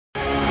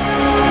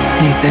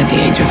They said the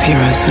age of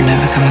heroes would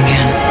never come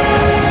again.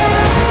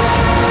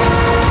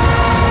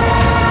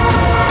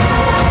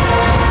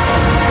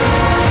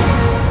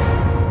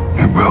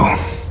 It will.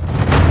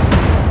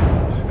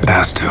 It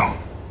has to.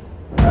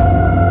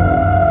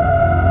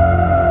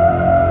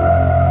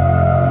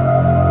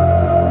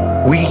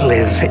 We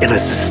live in a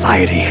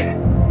society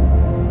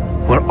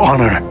where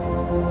honor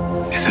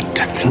is a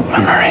distant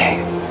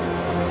memory.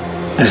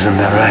 Isn't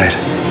that right,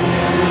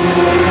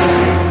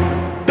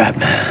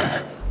 Batman?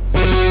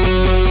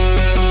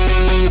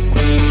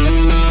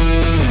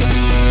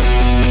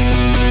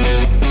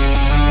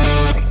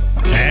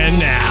 And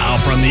now,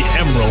 from the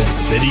Emerald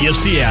City of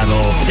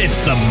Seattle,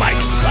 it's the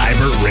Mike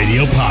Seibert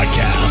Radio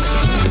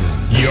Podcast.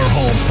 Your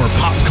home for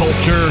pop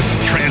culture,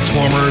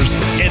 Transformers,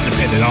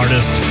 independent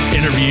artists,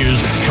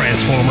 interviews,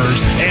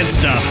 Transformers, and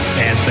stuff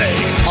and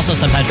things. Also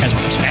sometimes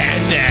Transformers.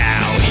 And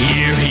now,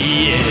 here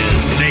he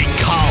is. They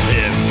call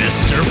him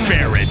Mr.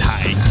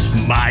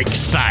 Fahrenheit, Mike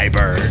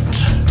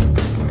Seibert.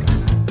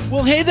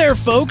 Well, hey there,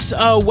 folks.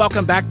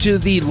 Welcome back to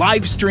the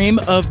live stream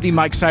of the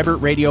Mike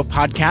Seibert Radio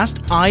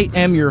Podcast. I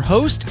am your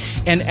host,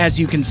 and as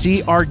you can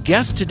see, our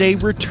guest today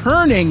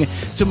returning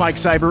to Mike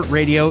Seibert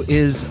Radio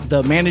is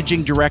the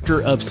managing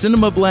director of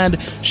Cinema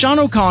Blend, Sean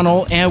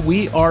O'Connell, and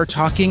we are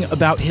talking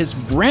about his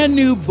brand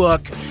new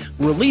book,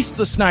 Release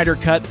the Snyder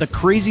Cut, the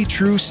crazy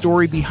true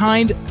story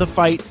behind the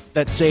fight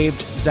that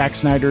saved Zack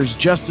Snyder's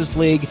Justice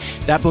League.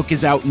 That book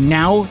is out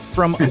now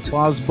from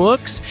Applause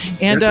Books.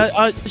 And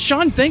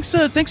Sean, thanks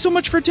so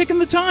much for taking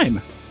the time.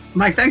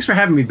 Mike, thanks for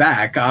having me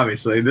back.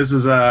 Obviously, this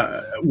is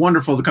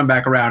wonderful to come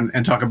back around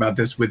and talk about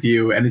this with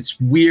you. And it's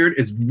weird.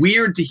 It's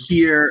weird to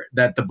hear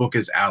that the book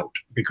is out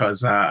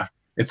because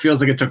it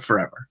feels like it took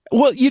forever.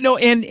 Well,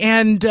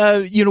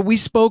 and we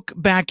spoke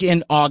back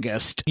in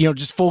August,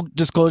 just full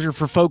disclosure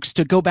for folks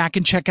to go back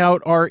and check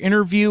out our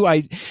interview.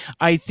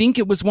 I think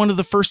it was one of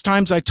the first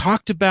times I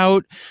talked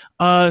about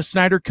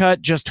Snyder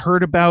Cut, just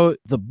heard about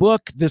the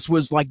book. This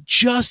was like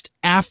just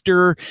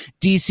after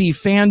DC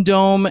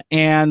Fandom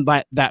and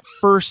that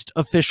first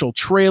official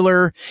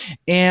trailer.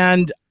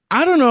 And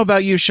I don't know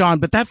about you, Sean,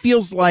 but that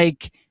feels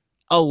like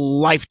a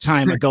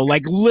lifetime ago,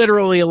 like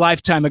literally a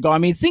lifetime ago. I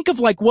mean, think of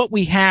like what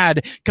we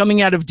had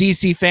coming out of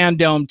DC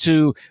Fandom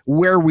to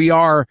where we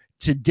are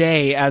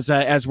today as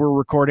we're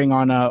recording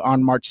on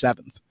March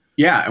 7th.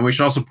 Yeah, and we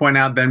should also point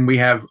out then we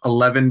have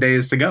 11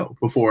 days to go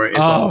before it's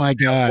oh my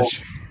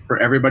gosh for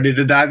everybody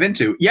to dive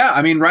into. Yeah,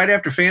 I mean, right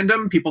after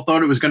Fandom, people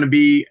thought it was going to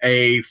be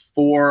a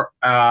 4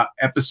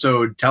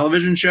 episode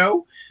television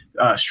show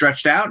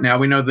stretched out. Now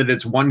we know that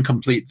it's one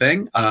complete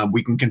thing.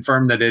 We can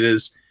confirm that it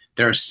is.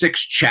 There are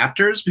 6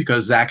 chapters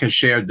because Zach has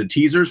shared the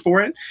teasers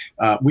for it.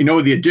 We know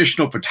the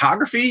additional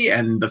photography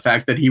and the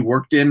fact that he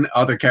worked in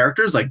other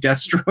characters like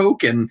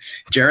Deathstroke and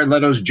Jared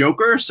Leto's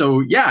Joker.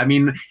 So, yeah, I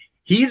mean,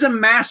 he's a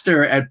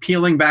master at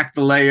peeling back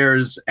the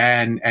layers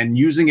and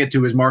using it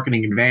to his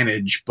marketing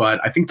advantage.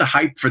 But I think the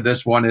hype for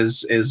this one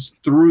is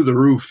through the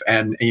roof,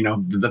 and,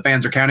 the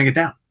fans are counting it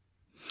down.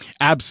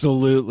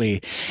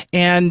 Absolutely.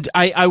 And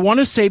I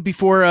want to say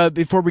before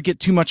we get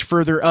too much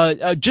further,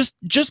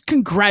 just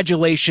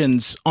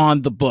congratulations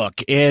on the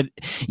book.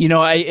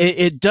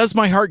 It does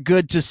my heart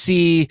good to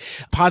see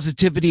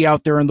positivity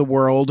out there in the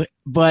world,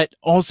 but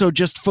also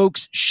just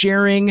folks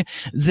sharing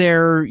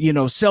their,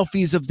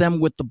 selfies of them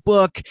with the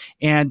book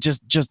and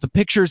just the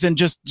pictures and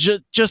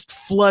just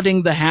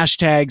flooding the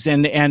hashtags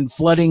and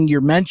flooding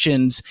your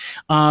mentions.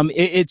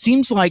 It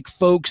seems like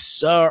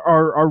folks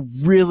are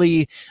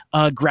really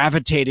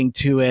gravitating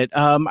to it.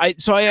 I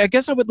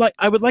guess I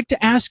would like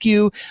to ask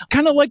you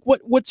kind of like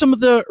what some of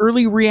the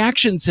early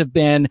reactions have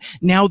been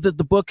now that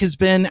the book has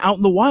been out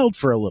in the wild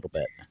for a little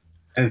bit.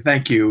 And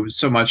thank you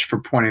so much for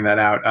pointing that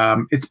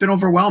out. It's been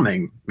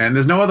overwhelming, man.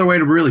 There's no other way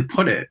to really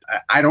put it.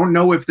 I don't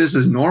know if this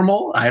is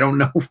normal. I don't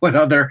know what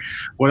other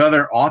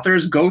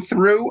authors go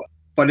through,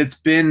 but it's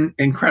been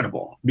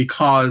incredible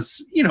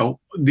because,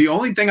 the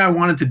only thing I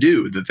wanted to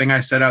do, the thing I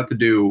set out to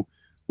do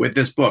with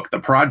this book, the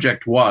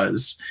project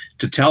was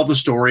to tell the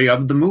story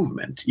of the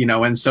movement,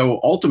 and so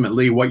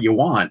ultimately what you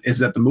want is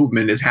that the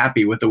movement is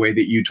happy with the way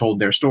that you told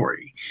their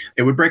story.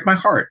 It would break my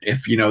heart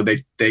if,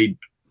 they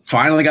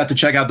finally got to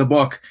check out the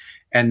book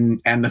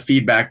and the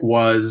feedback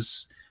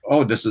was,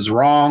 oh, this is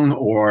wrong,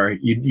 or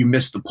you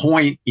missed the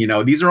point.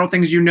 These are all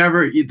things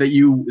that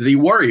you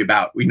worry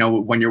about,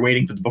 when you're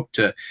waiting for the book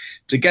to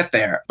get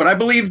there. But I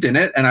believed in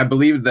it, and I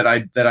believed that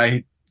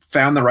I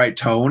found the right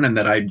tone and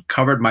that I'd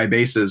covered my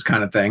bases,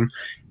 kind of thing.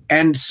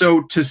 And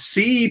so to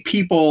see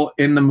people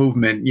in the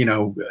movement,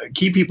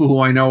 key people who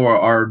I know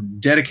are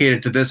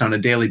dedicated to this on a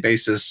daily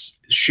basis,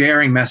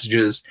 sharing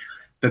messages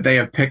that they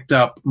have picked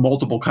up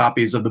multiple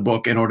copies of the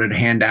book in order to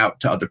hand out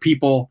to other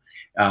people,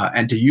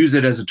 and to use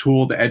it as a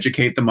tool to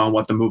educate them on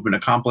what the movement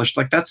accomplished.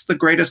 Like, that's the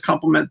greatest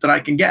compliment that I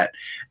can get.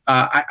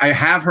 I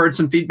have heard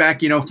some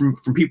feedback,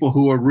 from people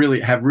who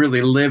have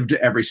really lived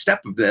every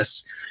step of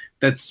this,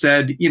 that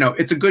said,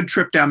 it's a good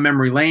trip down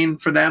memory lane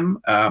for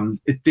them.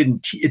 It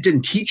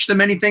didn't teach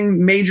them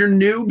anything major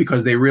new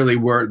because they really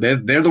were,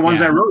 they're the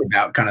ones I wrote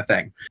about, kind of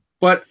thing.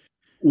 But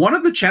one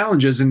of the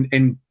challenges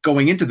in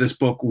going into this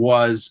book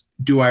was,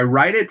 do I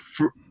write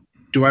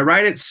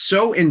it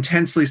so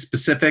intensely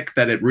specific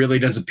that it really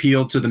does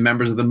appeal to the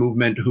members of the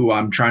movement who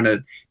I'm trying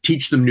to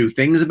teach them new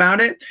things about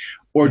it?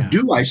 Or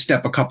do I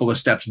step a couple of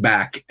steps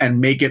back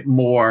and make it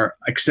more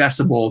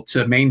accessible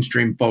to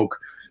mainstream folk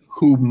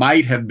who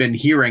might have been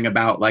hearing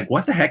about, like,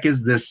 what the heck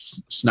is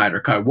this Snyder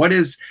Cut?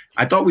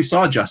 I thought we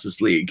saw Justice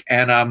League.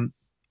 And,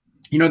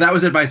 that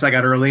was advice I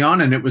got early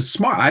on, and it was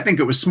smart. I think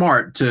it was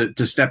smart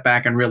to step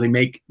back and really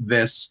make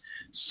this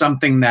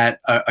something that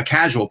a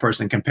casual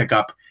person can pick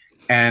up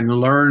and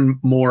learn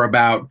more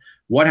about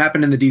what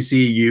happened in the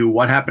DCEU,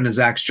 what happened in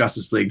Zack's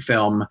Justice League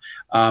film,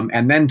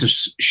 and then to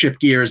shift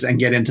gears and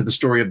get into the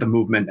story of the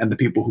movement and the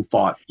people who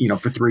fought,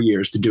 for 3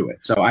 years to do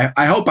it. So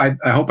I hope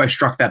I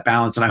struck that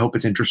balance, and I hope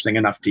it's interesting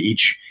enough to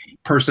each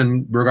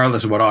person,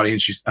 regardless of what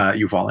audience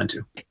you fall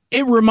into.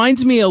 It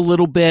reminds me a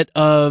little bit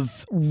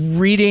of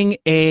reading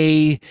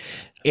a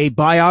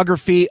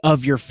biography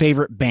of your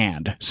favorite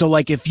band. So,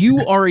 like, if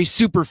you are a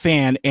super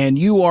fan and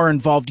you are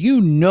involved,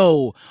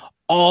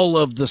 all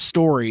of the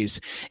stories.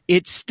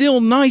 It's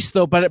still nice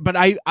though, but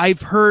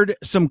I've heard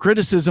some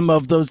criticism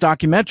of those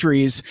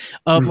documentaries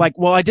of like,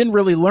 well, I didn't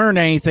really learn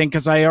anything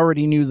because I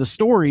already knew the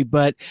story.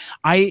 But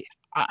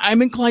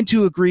I'm inclined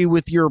to agree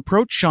with your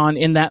approach, Sean,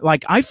 in that,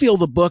 like, I feel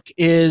the book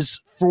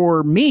is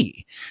for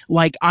me.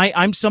 Like,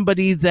 I'm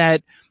somebody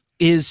that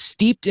is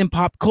steeped in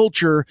pop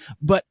culture,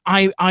 but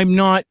I'm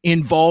not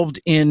involved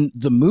in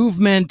the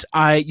movement.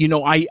 I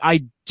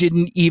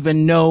didn't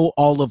even know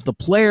all of the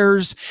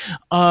players.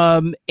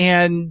 And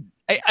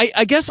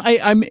I guess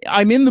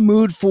I'm in the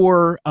mood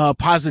for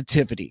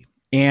positivity.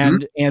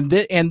 And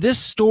this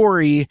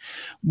story,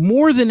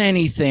 more than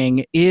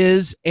anything,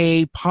 is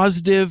a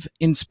positive,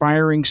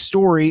 inspiring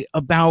story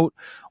about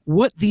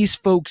what these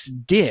folks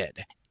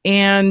did.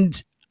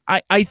 And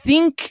I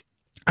think,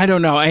 I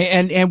don't know,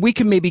 and we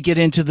can maybe get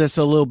into this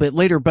a little bit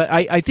later, but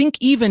I think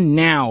even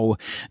now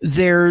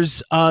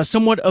there's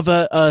somewhat of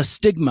a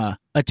stigma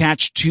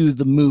attached to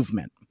the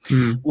movement.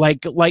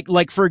 Like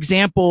for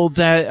example,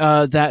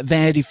 that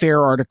Vanity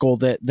Fair article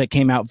that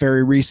came out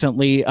very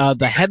recently,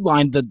 the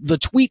headline, the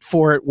tweet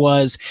for it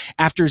was,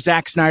 after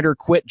Zack Snyder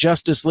quit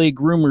Justice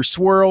League, rumors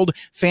swirled,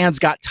 fans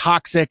got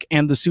toxic,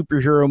 and the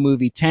superhero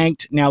movie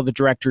tanked. Now the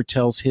director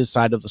tells his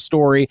side of the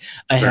story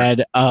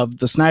ahead of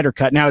the Snyder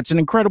Cut. Now, it's an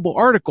incredible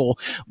article,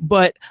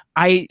 but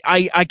I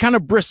kind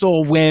of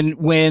bristle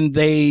when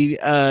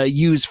they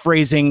use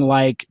phrasing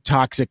like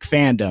toxic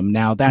fandom.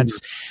 Now,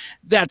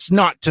 that's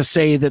not to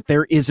say that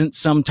there isn't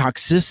some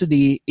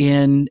toxicity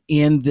in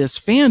this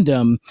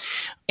fandom.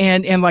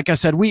 And like I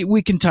said,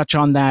 we can touch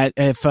on that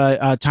if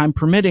time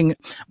permitting.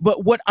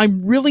 But what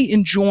I'm really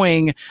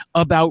enjoying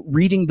about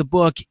reading the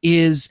book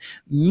is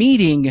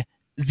meeting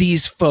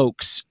these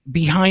folks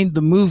behind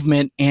the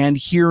movement and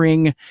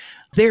hearing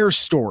their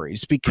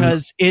stories,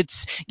 because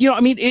it's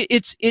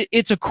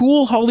a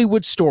cool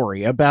Hollywood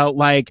story about,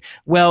 like,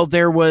 well,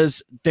 there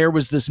was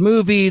this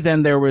movie,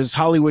 then there was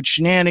Hollywood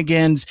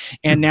shenanigans,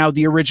 and now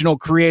the original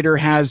creator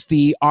has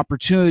the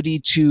opportunity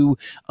to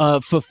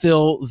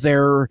fulfill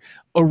their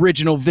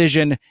original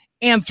vision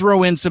and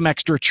throw in some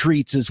extra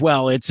treats as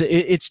well. It's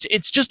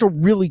just a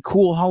really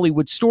cool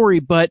Hollywood story.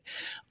 But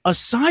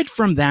aside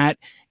from that,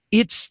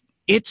 it's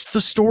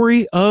the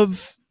story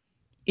of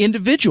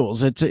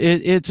individuals.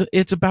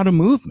 It's about a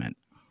movement.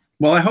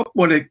 Well, I hope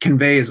what it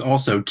conveys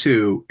also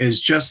too is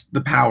just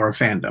the power of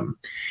fandom,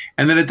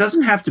 and that it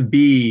doesn't have to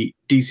be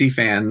DC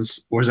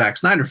fans or Zack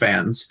Snyder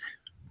fans.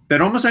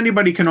 That almost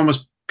anybody can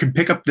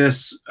pick up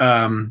this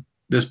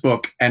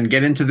book and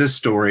get into this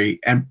story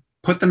and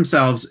put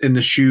themselves in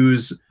the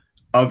shoes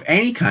of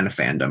any kind of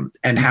fandom,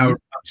 and how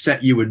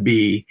upset you would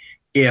be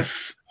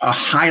if a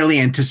highly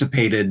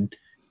anticipated,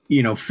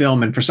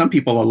 film, and for some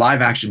people a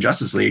live action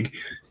Justice League,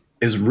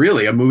 is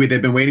really a movie they've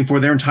been waiting for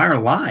their entire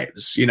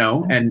lives,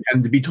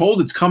 and to be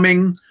told it's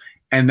coming,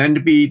 and then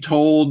to be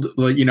told,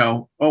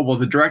 oh, well,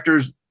 the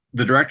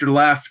director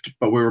left,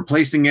 but we're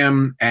replacing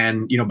him,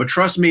 and, but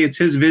trust me, it's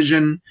his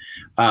vision.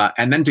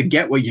 And then to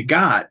get what you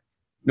got,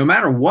 no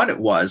matter what it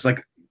was,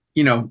 like,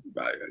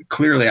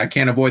 clearly I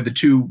can't avoid the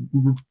two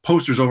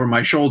posters over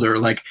my shoulder.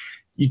 Like,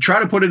 you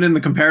try to put it in the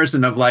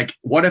comparison of, like,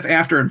 what if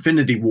after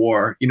Infinity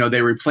War,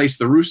 they replaced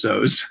the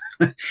Russos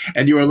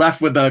and you were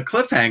left with a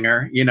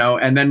cliffhanger,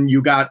 and then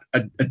you got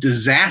a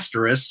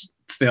disastrous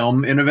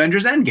film in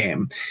Avengers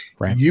Endgame.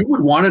 Right. You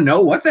would want to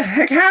know what the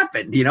heck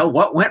happened,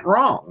 what went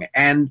wrong.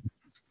 And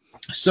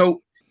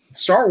so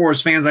Star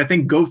Wars fans, I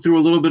think, go through a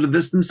little bit of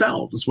this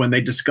themselves when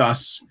they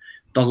discuss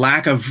the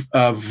lack of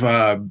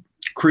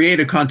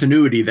creative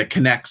continuity that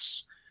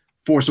connects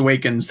Force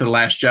Awakens to The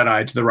Last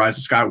Jedi to The Rise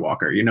of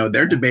Skywalker.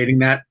 They're debating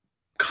that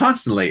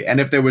constantly. And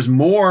if there was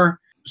more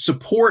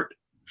support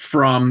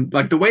from,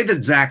 like, the way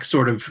that Zack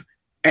sort of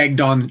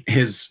egged on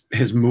his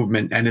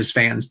movement and his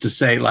fans to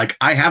say, like,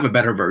 I have a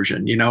better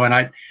version,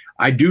 and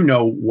I do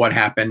know what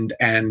happened.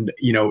 And,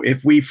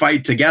 if we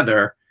fight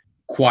together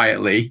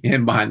quietly,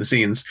 him behind the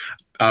scenes,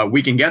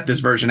 we can get this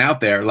version out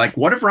there. Like,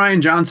 what if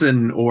Rian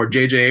Johnson or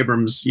J.J.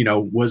 Abrams,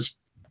 was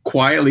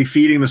quietly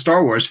feeding the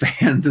Star Wars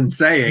fans and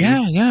saying,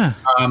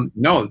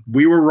 no,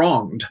 we were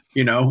wronged,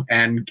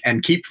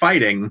 and keep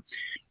fighting.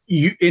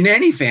 In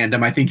any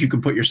fandom, I think you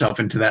can put yourself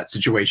into that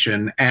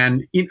situation.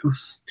 And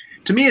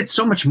to me, it's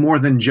so much more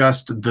than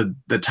just the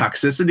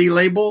toxicity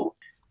label.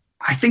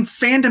 I think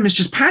fandom is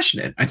just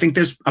passionate. I think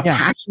there's a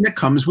passion that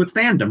comes with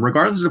fandom,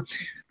 regardless of,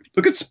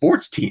 look at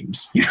sports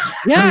teams.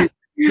 Forget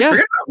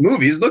about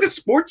movies. Look at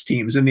sports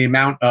teams and the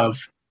amount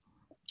of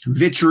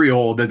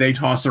vitriol that they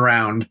toss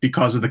around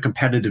because of the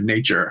competitive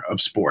nature of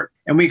sport.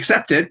 And we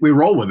accept it, we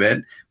roll with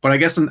it. But I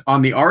guess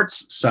on the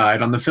arts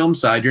side, on the film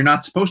side, you're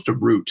not supposed to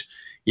root,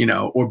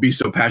 or be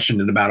so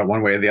passionate about it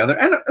one way or the other.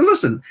 And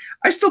listen,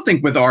 I still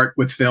think with art,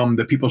 with film,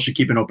 that people should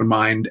keep an open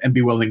mind and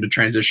be willing to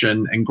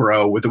transition and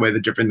grow with the way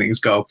that different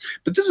things go.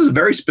 But this is a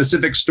very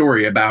specific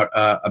story about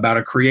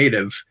a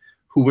creative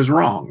who was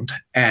wronged,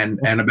 and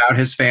about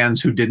his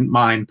fans who didn't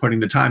mind putting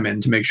the time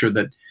in to make sure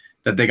that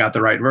they got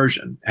the right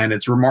version. And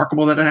it's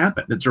remarkable that it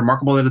happened. It's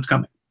remarkable that it's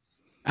coming.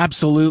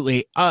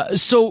 Absolutely.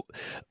 So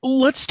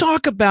let's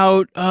talk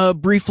about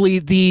briefly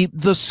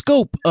the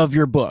scope of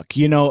your book.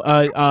 What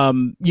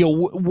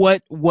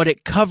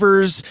it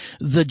covers,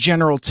 the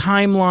general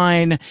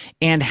timeline,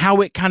 and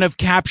how it kind of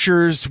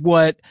captures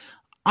what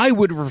I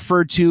would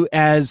refer to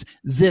as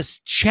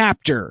this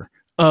chapter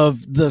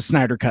of the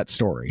Snyder Cut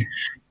story.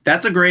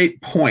 That's a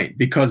great point,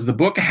 because the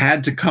book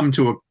had to come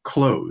to a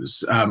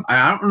close.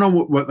 I don't know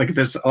what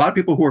there's a lot of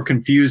people who are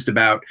confused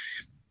about.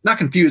 Not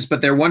confused,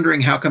 but they're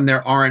wondering how come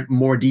there aren't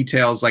more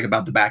details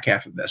about the back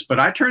half of this. But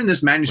I turned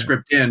this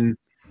manuscript in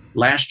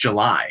last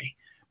July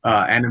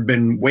and have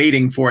been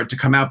waiting for it to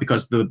come out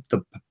because the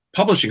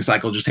publishing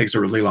cycle just takes a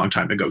really long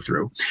time to go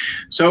through.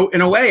 So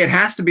in a way, it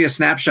has to be a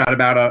snapshot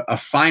about a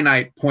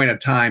finite point of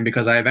time,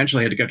 because I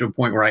eventually had to get to a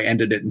point where I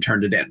ended it and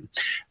turned it in.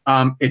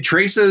 It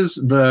traces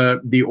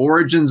the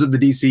origins of the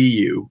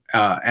DCEU,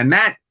 and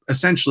that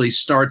essentially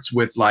starts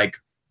with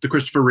the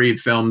Christopher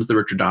Reeve films, the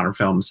Richard Donner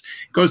films.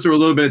 It goes through a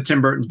little bit of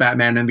Tim Burton's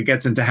Batman, and it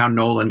gets into how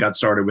Nolan got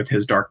started with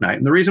his Dark Knight.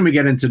 And the reason we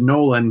get into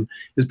Nolan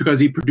is because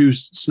he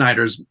produced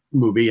Snyder's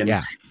movie and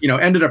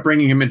ended up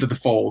bringing him into the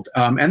fold.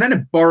 And then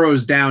it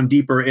burrows down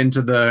deeper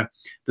into the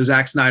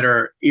Zack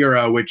Snyder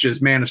era, which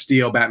is Man of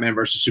Steel, Batman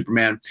versus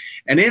Superman.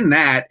 And in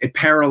that, it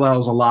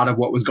parallels a lot of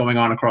what was going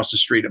on across the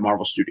street at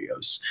Marvel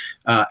Studios.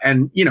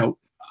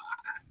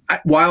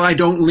 While I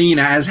don't lean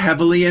as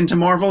heavily into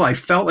Marvel, I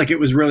felt like it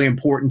was really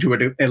important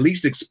to at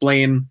least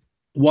explain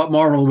what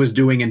Marvel was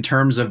doing in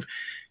terms of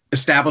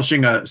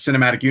establishing a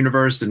cinematic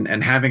universe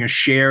and having a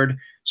shared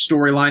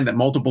storyline that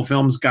multiple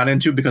films got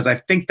into, because I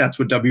think that's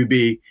what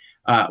WB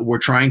were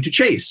trying to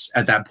chase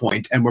at that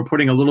point. And we're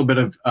putting a little bit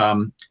of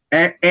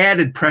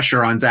added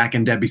pressure on Zack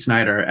and Debbie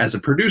Snyder as a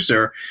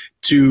producer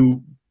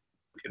to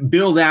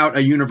build out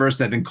a universe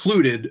that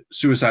included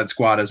Suicide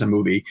Squad as a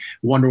movie,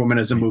 Wonder Woman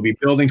as a movie,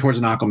 building towards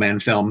an Aquaman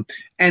film.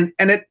 And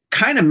it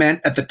kind of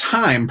meant at the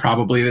time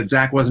probably that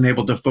Zack wasn't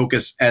able to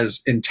focus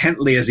as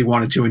intently as he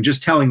wanted to in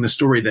just telling the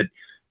story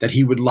that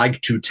he would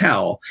like to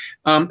tell.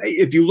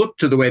 If you look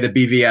to the way that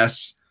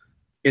BVS,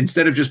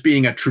 instead of just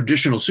being a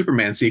traditional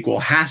Superman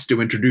sequel, has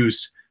to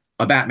introduce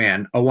a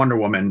Batman, a Wonder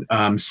Woman,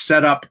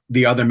 set up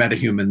the other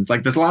metahumans.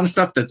 There's a lot of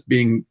stuff that's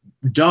being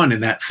done in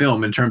that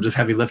film in terms of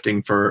heavy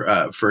lifting for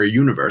a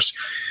universe.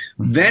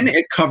 Then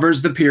it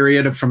covers the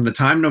period from the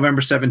time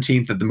November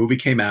 17th that the movie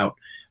came out.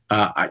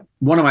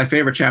 One of my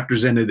favorite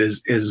chapters in it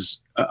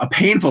is a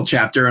painful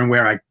chapter, and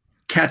where I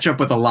catch up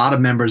with a lot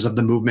of members of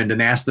the movement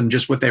and ask them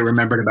just what they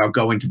remembered about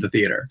going to the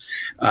theater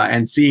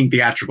and seeing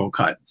theatrical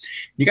cut.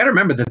 You got to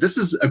remember that this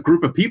is a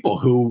group of people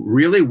who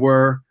really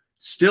were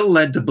still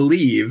led to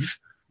believe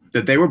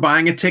that they were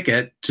buying a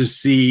ticket to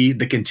see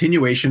the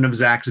continuation of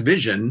Zack's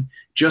vision,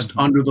 just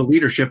under the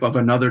leadership of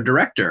another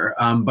director.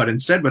 But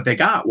instead what they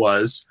got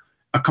was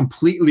a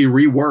completely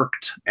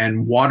reworked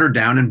and watered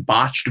down and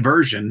botched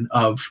version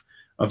of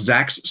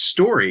Zack's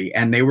story.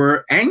 And they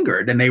were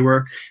angered, and they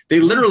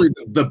literally,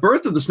 the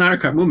birth of the Snyder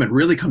Cut movement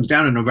really comes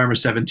down on November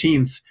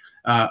 17th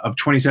of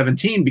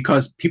 2017,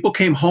 because people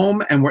came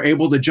home and were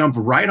able to jump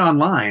right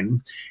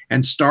online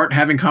and start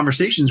having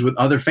conversations with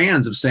other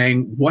fans of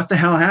saying, what the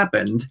hell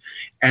happened?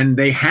 And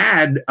they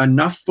had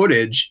enough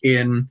footage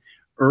in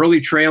early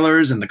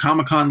trailers and the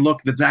Comic-Con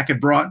look that Zack had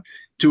brought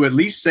to at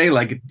least say,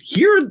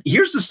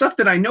 here's the stuff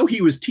that I know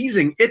he was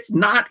teasing. It's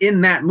not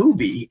in that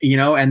movie,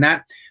 and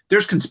that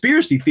there's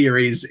conspiracy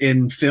theories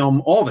in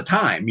film all the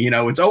time.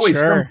 It's always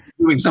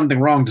doing something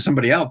wrong to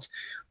somebody else.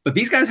 But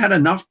these guys had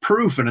enough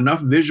proof and enough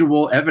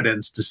visual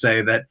evidence to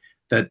say that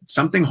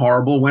something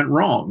horrible went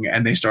wrong,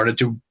 and they started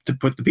to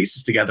put the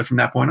pieces together from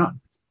that point on.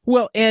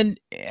 Well, and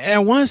I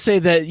want to say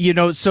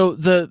that,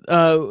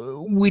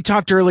 so we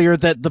talked earlier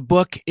that the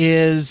book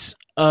is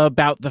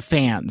about the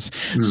fans.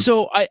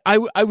 So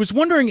I was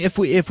wondering if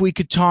we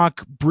could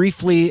talk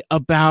briefly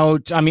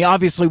about,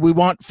 obviously we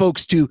want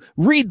folks to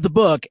read the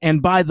book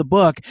and buy the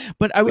book,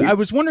 but I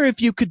was wondering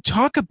if you could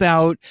talk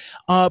about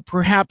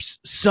perhaps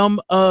some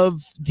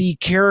of the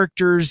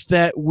characters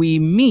that we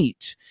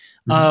meet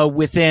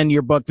within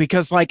your book,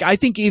 because like I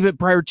think even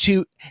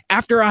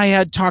after I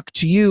had talked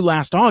to you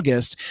last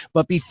August,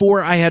 but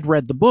before I had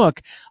read the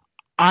book,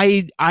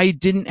 I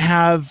didn't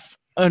have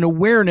an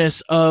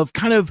awareness of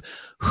kind of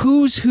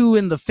who's who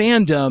in the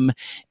fandom.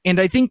 And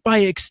I think by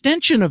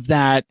extension of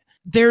that,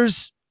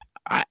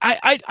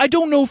 I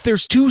don't know if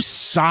there's two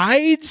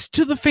sides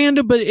to the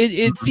fandom, but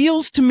it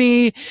feels to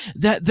me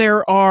that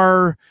there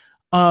are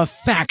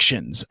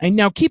factions. And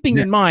now keeping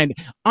in mind,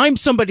 I'm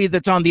somebody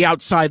that's on the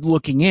outside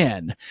looking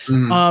in.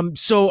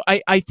 So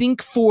I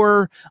think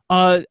for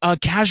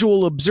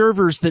casual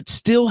observers that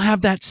still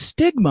have that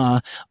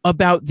stigma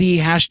about the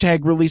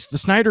hashtag release the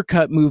Snyder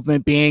Cut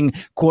movement being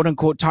quote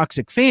unquote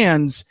toxic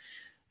fans,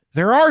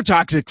 there are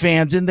toxic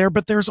fans in there,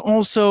 but there's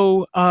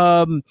also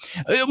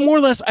more or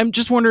less, I'm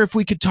just wondering if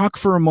we could talk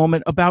for a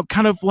moment about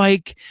kind of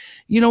like,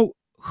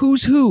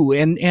 who's who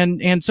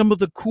and some of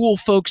the cool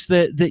folks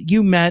that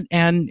you met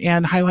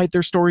and highlight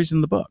their stories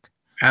in the book.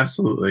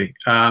 Absolutely.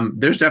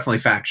 There's definitely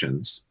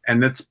factions.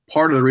 And that's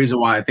part of the reason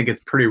why I think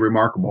it's pretty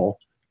remarkable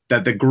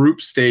that the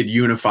group stayed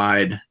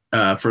unified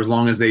for as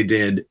long as they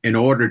did in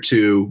order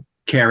to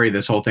carry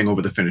this whole thing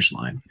over the finish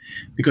line.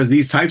 Because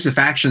these types of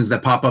factions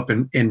that pop up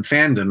in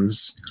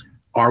fandoms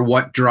are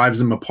what drives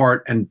them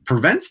apart and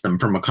prevents them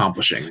from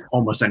accomplishing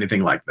almost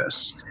anything like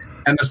this.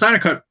 And the Snyder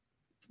Cut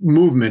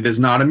movement is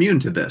not immune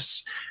to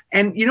this.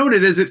 And you know what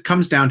it is? It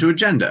comes down to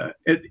agenda.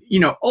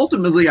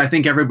 Ultimately, I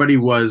think everybody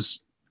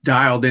was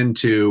dialed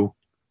into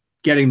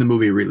getting the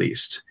movie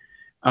released.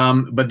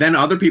 But then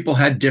other people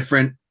had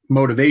different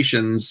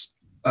motivations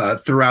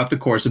throughout the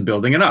course of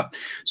building it up.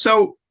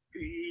 So,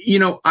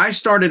 I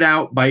started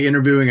out by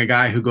interviewing a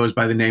guy who goes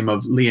by the name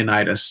of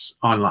Leonidas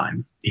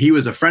online. He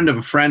was a friend of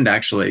a friend,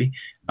 actually.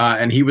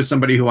 And he was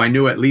somebody who I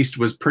knew at least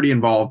was pretty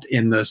involved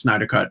in the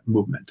Snyder Cut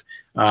movement.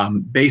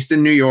 Based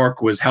in New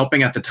York, was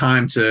helping at the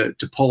time to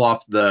pull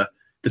off the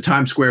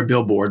Times Square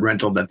billboard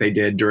rental that they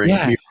did during New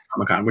York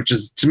Comic-Con, which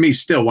is to me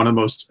still one of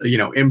the most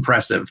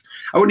impressive.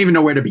 I wouldn't even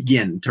know where to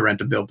begin to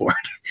rent a billboard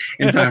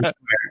in Times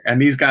Square.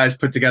 And these guys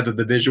put together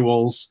the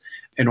visuals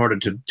in order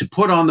to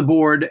put on the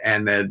board,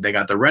 and they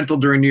got the rental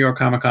during New York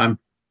Comic-Con.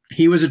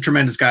 He was a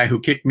tremendous guy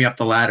who kicked me up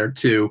the ladder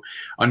to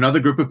another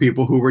group of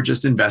people who were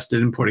just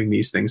invested in putting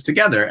these things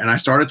together. And I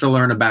started to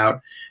learn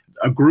about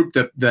a group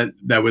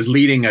that was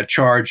leading a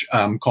charge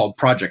called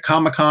Project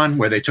Comic-Con,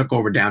 where they took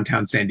over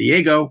downtown San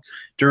Diego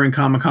during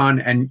Comic-Con.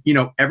 And,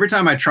 every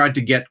time I tried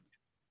to get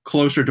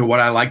closer to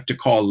what I like to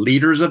call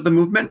leaders of the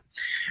movement,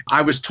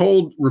 I was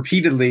told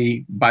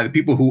repeatedly by the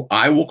people who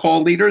I will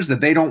call leaders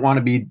that they don't want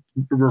to be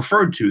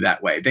referred to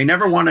that way. They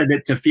never wanted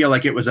it to feel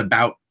like it was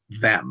about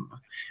them.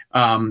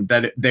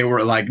 That they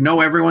were like, no,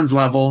 everyone's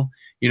level,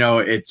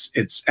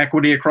 it's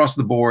equity across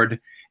the board,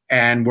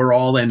 and we're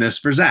all in this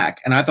for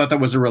Zack. And I thought that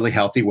was a really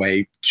healthy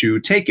way to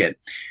take it.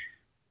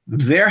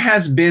 There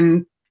has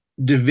been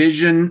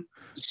division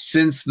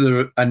since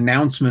the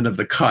announcement of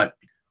the cut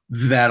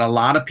that a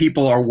lot of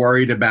people are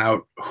worried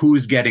about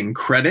who's getting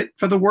credit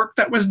for the work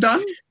that was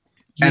done.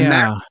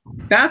 And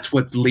that's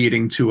what's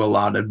leading to a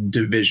lot of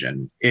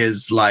division,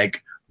 is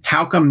like,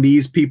 how come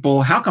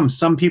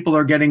some people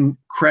are getting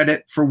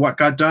credit for what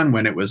got done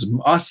when it was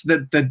us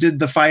that did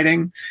the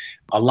fighting?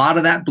 A lot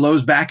of that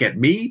blows back at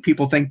me.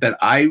 People think that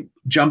I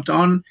jumped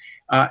on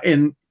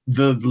in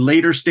the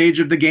later stage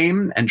of the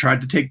game and tried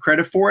to take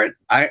credit for it.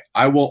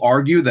 I will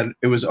argue that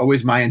it was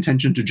always my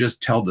intention to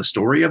just tell the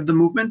story of the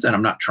movement, and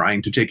I'm not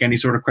trying to take any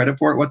sort of credit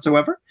for it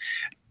whatsoever.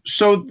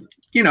 So,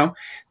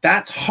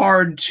 that's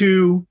hard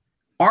to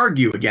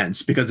argue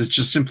against because it's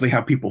just simply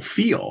how people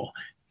feel.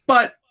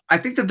 But I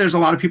think that there's a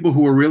lot of people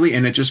who are really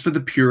in it just for the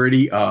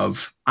purity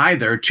of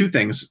either two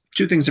things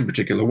in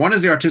particular. One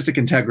is the artistic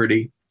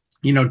integrity,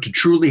 to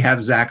truly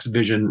have Zack's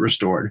vision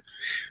restored.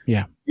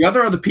 Yeah. The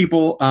other are the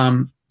people,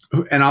 and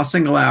I'll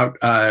single out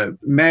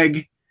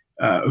Meg,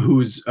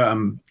 who's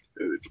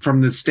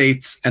from the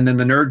States, and then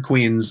the Nerd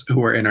Queens,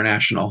 who are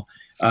international.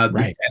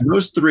 Right. And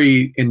those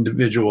three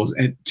individuals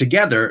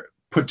together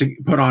put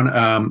on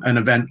an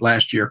event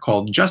last year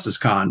called Justice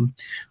Con,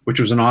 which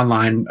was an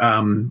online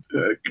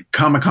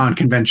Comic-Con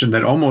convention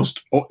that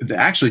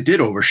actually did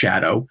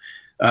overshadow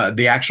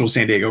the actual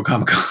San Diego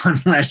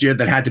Comic-Con last year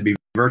that had to be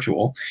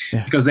virtual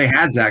because they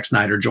had Zack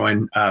Snyder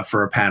join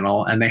for a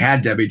panel, and they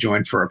had Debbie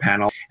join for a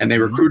panel, and they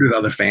recruited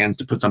other fans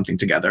to put something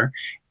together.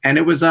 And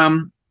it was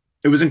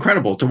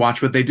incredible to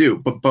watch what they do.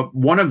 But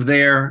one of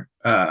their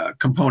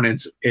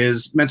components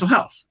is mental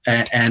health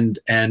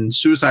and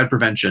suicide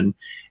prevention.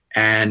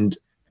 And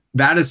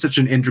that is such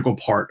an integral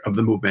part of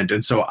the movement.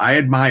 And so I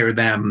admire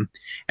them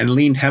and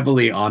leaned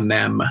heavily on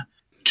them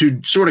to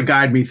sort of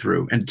guide me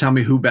through and to tell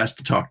me who best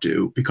to talk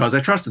to, because I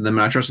trusted them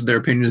and I trusted their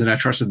opinions and I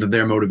trusted that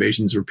their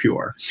motivations were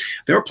pure.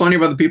 There were plenty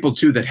of other people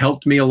too that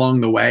helped me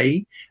along the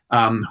way,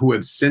 who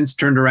have since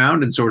turned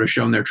around and sort of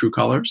shown their true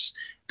colors.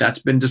 That's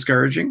been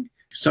discouraging.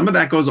 Some of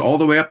that goes all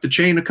the way up the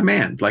chain of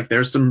command. Like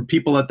there's some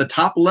people at the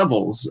top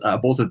levels,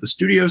 both at the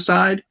studio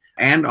side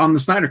and on the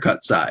Snyder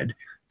Cut side,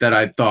 that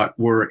I thought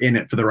were in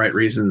it for the right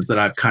reasons that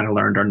I've kind of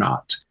learned are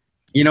not.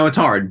 It's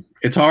hard.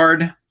 It's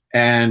hard.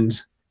 And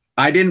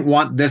I didn't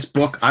want this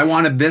book. I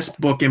wanted this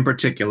book in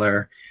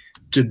particular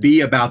to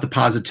be about the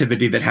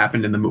positivity that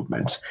happened in the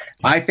movement.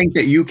 I think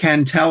that you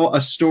can tell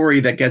a story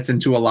that gets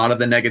into a lot of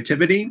the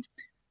negativity.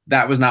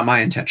 That was not my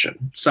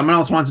intention. Someone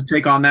else wants to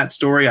take on that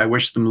story. I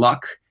wish them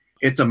luck.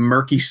 It's a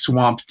murky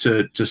swamp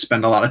to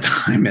spend a lot of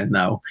time in,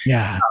 though.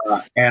 Yeah.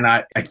 And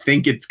I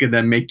think it's going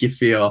to make you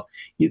feel,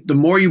 the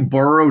more you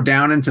burrow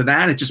down into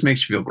that, it just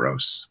makes you feel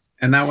gross.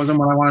 And that wasn't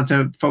what I wanted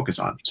to focus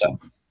on. So.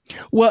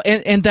 Well,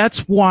 and that's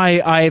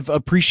why I've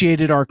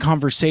appreciated our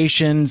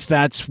conversations.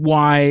 That's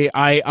why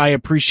I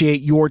appreciate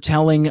your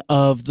telling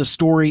of the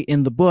story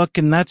in the book.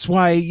 And that's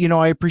why,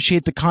 I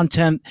appreciate the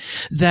content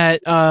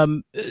that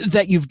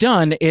that you've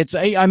done.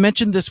 I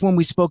mentioned this when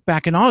we spoke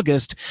back in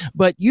August,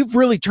 but you've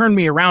really turned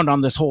me around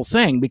on this whole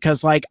thing,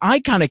 because like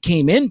I kind of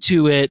came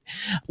into it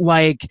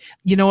like,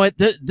 these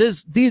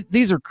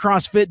are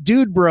CrossFit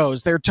dude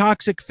bros. They're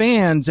toxic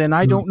fans. And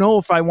I don't know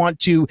if I want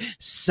to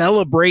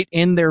celebrate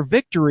in their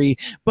victory.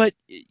 But,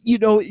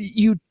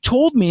 you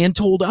told me and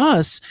told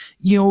us,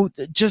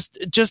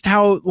 just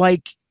how,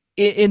 like,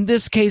 in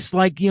this case,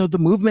 like, the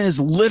movement has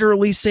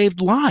literally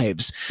saved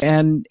lives.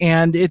 And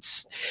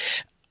it's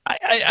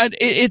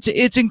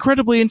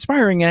incredibly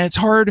inspiring, and it's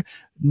hard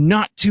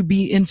not to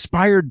be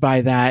inspired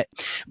by that.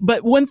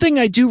 But one thing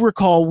I do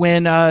recall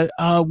when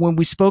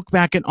we spoke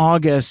back in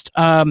August,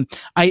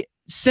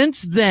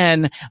 since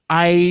then,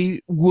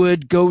 I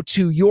would go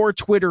to your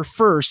Twitter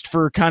first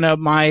for kind of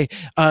my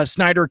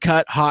Snyder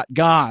Cut hot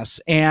goss.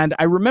 And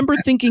I remember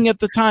thinking at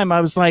the time,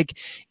 I was like,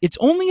 it's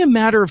only a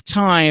matter of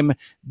time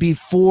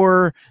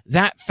before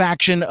that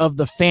faction of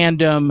the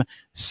fandom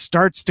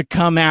starts to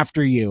come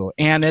after you.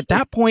 And at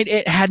that point,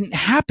 it hadn't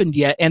happened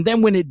yet. And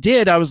then when it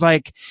did, I was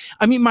like,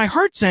 my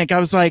heart sank. I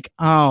was like,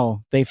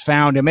 oh, they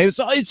found him. It's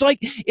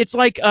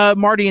like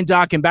Marty and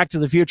Doc in Back to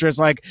the Future. It's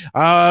like,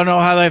 I don't know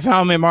how they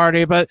found me,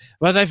 Marty, but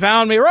they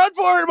found me. Run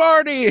for it,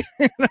 Marty.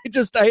 And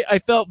I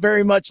felt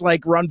very much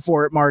like run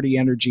for it, Marty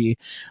energy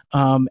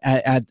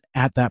at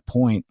that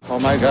point. Oh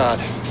my God.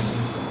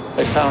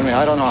 They found me.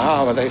 I don't know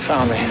how, but they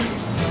found me.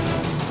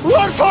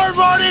 Run for it,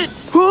 Marty!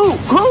 Who?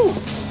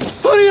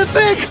 Who do you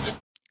think?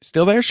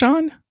 Still there,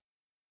 Sean?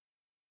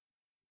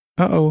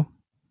 Uh-oh.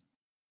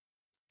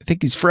 I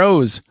think he's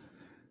froze.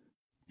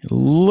 It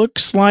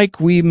looks like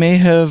we may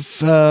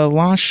have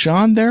lost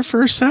Sean there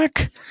for a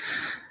sec.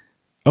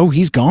 Oh,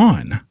 he's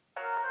gone.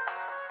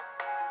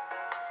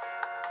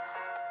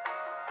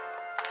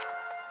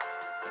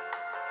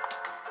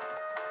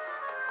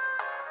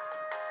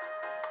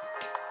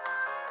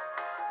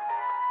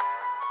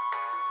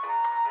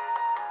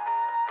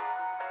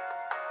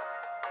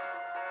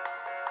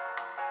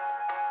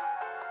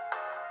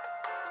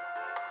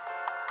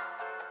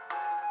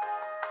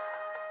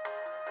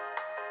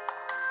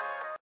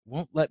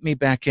 Won't let me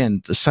back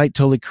in. The site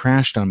totally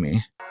crashed on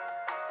me.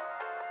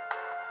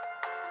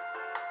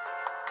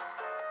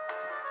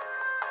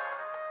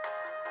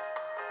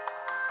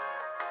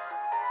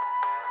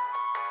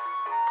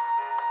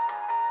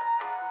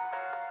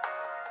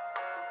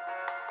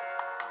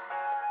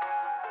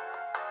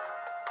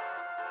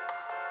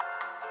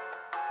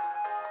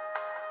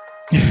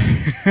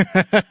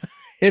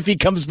 If he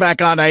comes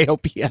back on, I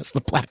hope he has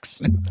the black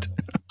suit.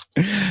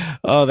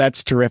 Oh,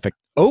 that's terrific.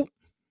 Oh,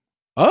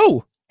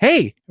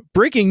 hey,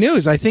 breaking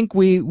news. I think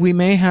we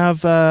may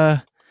have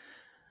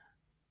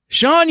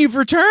Sean, you've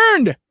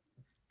returned.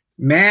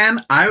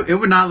 Man, it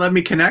would not let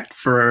me connect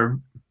for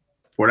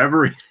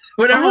whatever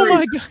Oh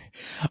my reason. god.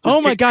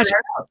 Oh my gosh.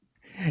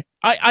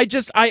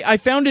 I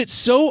found it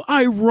so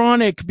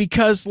ironic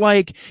because,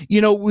 like,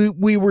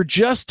 we were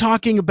just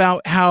talking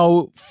about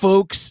how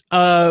folks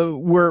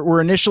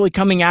were initially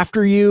coming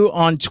after you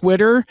on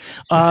Twitter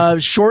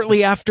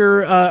shortly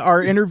after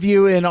our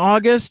interview in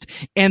August,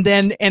 and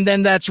then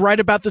that's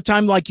right about the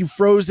time like you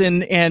froze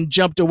and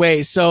jumped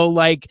away. So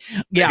like,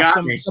 yeah,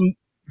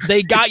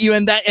 they got you,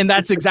 and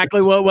that's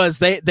exactly what it was.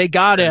 They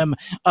got him.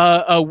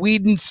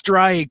 Whedon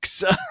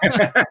strikes.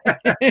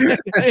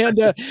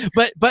 And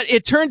but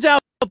it turns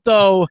out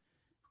though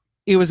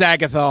it was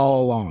Agatha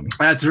all along.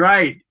 That's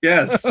right.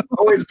 Yes,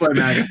 always blame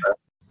Agatha.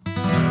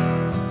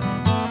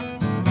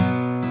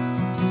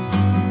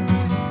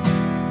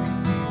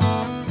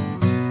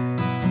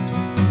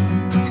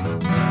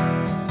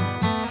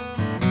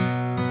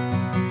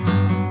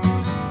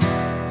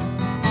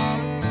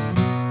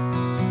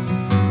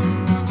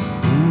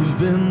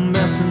 Been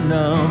messing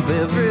up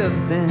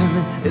everything.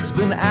 It's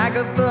been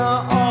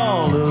Agatha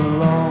all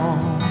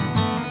along.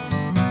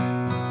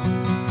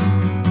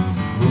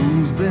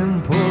 Who's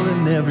been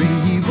pulling every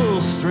evil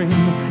string?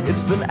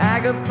 It's been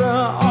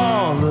Agatha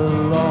all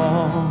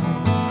along.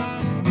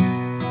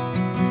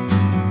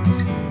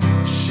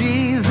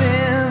 She's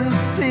insidious,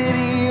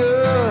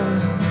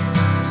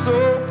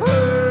 so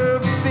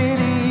perfidious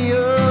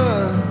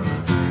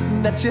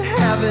that you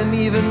haven't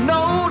even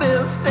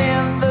noticed,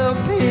 and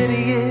the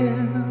pity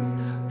is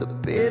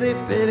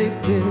pity,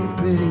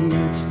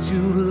 it's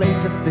too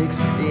late to fix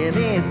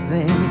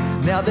anything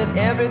now that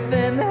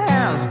everything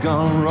has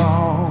gone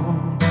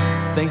wrong.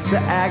 Thanks to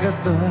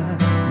Agatha,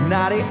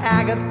 naughty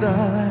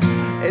Agatha,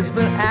 It's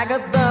been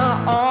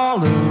Agatha all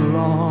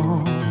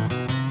along.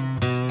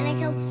 And I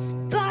killed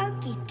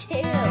Sparky too.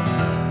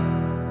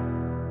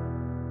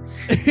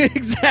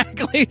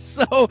 Exactly.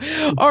 So,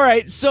 all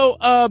right. So,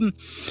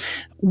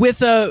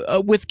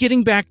 with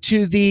getting back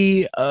to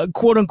the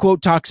quote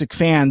unquote toxic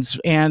fans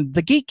and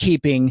the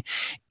gatekeeping,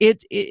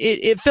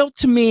 it felt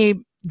to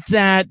me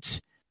that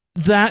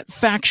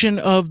faction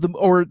of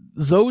or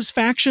those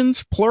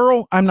factions,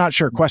 plural, I'm not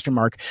sure, question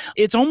mark.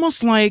 It's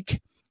almost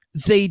like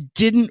they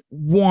didn't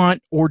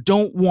want or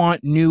don't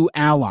want new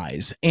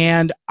allies.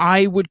 And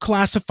I would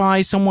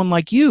classify someone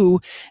like you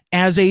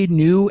as a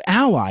new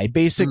ally.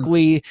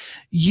 Basically,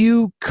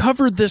 you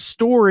covered this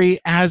story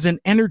as an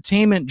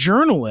entertainment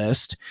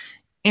journalist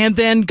and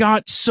then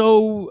got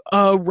so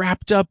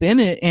wrapped up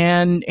in it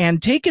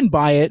and taken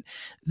by it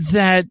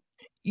that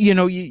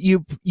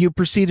you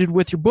proceeded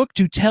with your book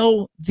to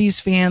tell these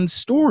fans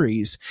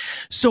stories.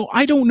 So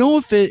I don't know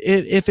if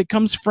it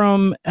comes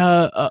from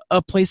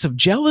a place of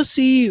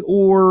jealousy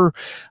or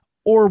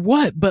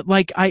what, but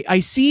like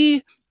I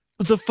see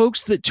the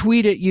folks that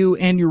tweet at you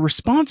and your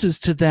responses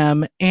to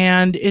them,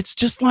 and it's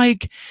just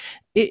like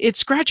it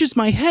scratches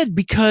my head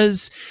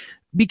because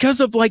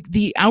of like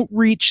the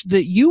outreach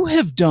that you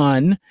have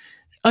done.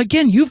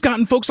 Again, you've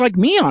gotten folks like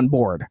me on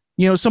board,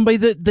 somebody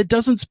that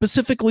doesn't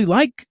specifically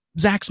like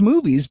Zach's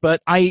movies,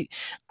 but I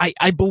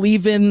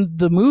believe in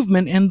the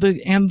movement and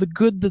the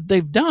good that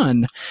they've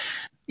done.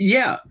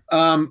 Yeah.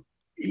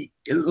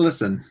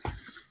 Listen,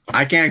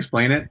 I can't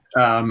explain it.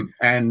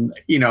 And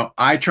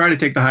I try to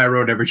take the high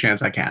road every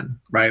chance I can,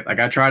 right? Like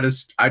I try to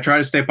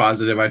stay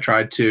positive. I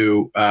try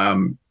to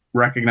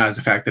recognize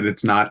the fact that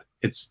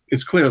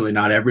it's clearly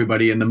not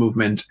everybody in the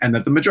movement, and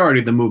that the majority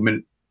of the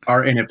movement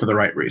are in it for the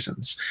right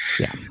reasons.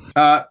 Yeah.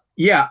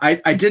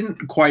 I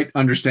didn't quite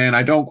understand.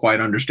 I don't quite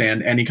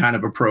understand any kind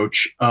of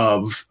approach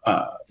of,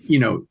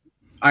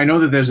 I know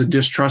that there's a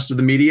distrust of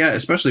the media,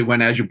 especially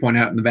when, as you point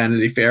out in the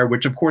Vanity Fair,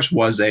 which of course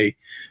was a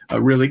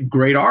really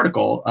great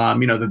article,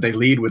 that they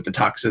lead with the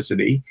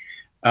toxicity.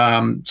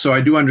 So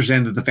I do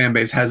understand that the fan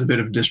base has a bit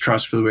of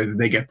distrust for the way that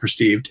they get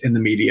perceived in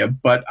the media,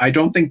 but I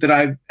don't think that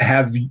I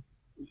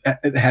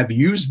have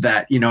used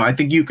that. I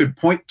think you could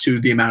point to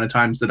the amount of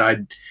times that I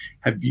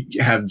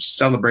have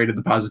celebrated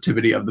the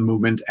positivity of the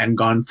movement and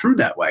gone through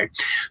that way.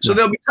 So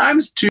there'll be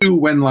times too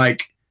when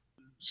like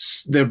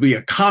there'll be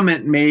a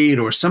comment made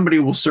or somebody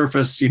will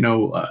surface,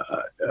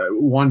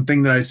 one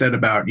thing that I said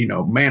about,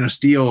 Man of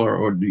Steel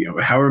or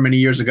however many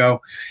years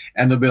ago,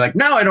 and they'll be like,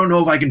 no, I don't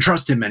know if I can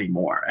trust him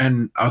anymore.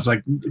 And I was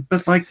like,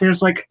 but like,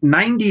 there's like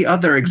 90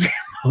 other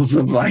examples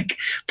of like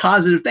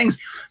positive things.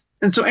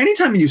 And so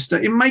anytime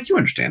Mike, you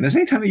understand this,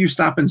 anytime that you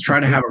stop and try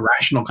to have a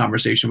rational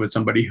conversation with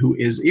somebody who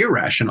is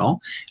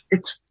irrational,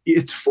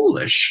 it's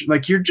foolish.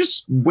 Like you're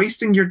just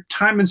wasting your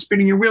time and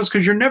spinning your wheels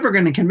because you're never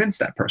going to convince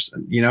that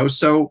person,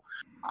 So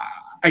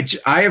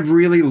I have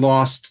really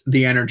lost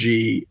the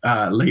energy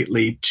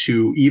lately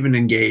to even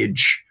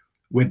engage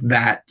with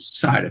that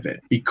side of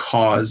it,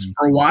 because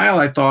for a while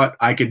I thought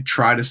I could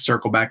try to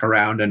circle back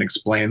around and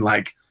explain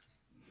like,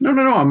 no,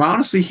 I'm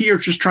honestly here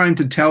just trying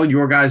to tell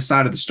your guys'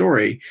 side of the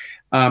story.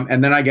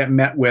 And then I get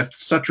met with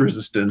such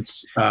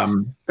resistance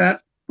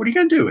that what are you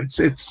going to do? It's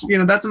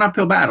that's an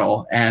uphill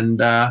battle,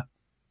 and I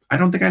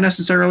don't think I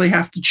necessarily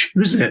have to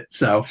choose it.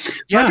 So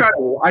yeah.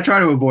 I try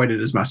to avoid it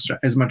as much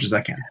as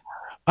I can.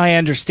 I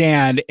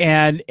understand.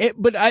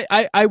 But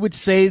I would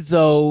say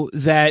though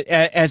that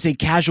as a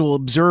casual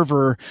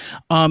observer,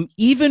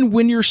 even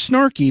when you're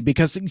snarky,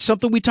 because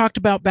something we talked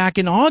about back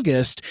in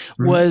August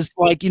was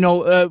like,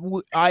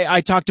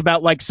 I talked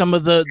about like some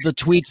of the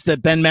tweets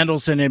that Ben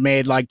Mendelsohn had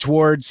made like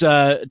towards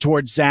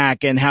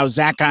Zach, and how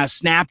Zach kind of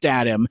snapped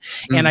at him.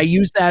 And I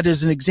used that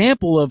as an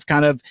example of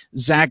kind of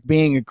Zach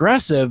being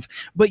aggressive.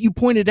 But you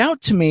pointed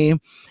out to me,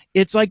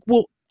 it's like,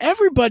 well,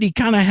 everybody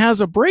kind of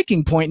has a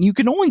breaking point, and you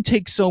can only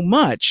take so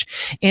much.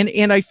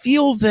 And I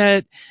feel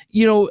that,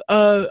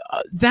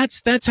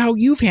 that's how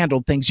you've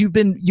handled things. You've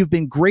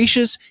been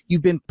gracious,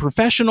 you've been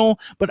professional,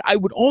 but I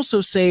would also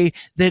say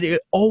that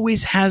it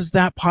always has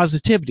that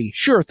positivity.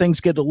 Sure, things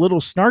get a little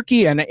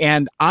snarky,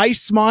 and I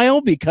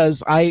smile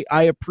because I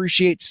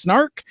appreciate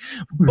snark,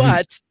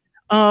 but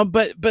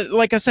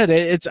like I said,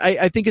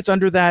 I think it's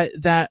under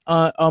that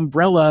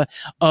umbrella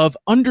of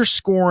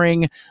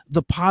underscoring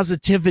the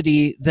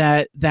positivity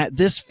that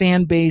this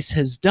fan base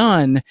has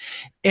done.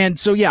 And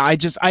so, yeah,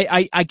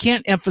 I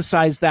can't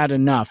emphasize that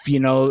enough.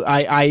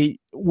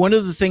 One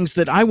of the things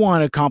that I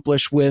want to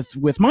accomplish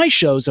with my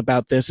shows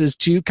about this is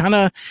to kind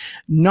of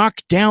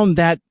knock down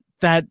that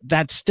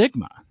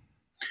stigma.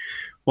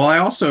 Well, I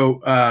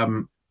also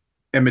am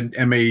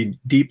a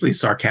deeply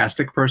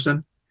sarcastic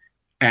person.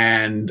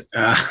 And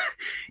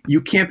you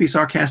can't be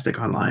sarcastic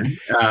online.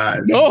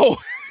 No,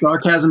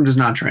 sarcasm does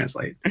not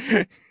translate.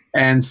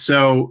 And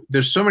so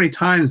there's so many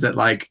times that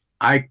like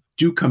I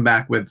do come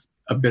back with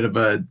a bit of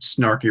a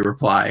snarky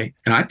reply,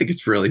 and I think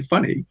it's really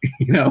funny,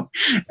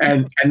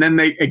 and then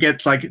it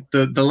gets like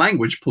the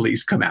language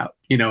police come out,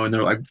 and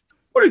they're like,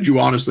 what did you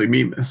honestly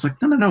mean? It's like,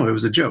 no, it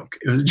was a joke.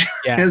 It was a joke.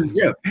 Yeah. It was a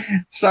joke.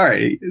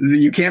 Sorry,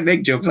 you can't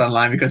make jokes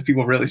online because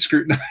people really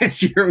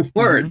scrutinize your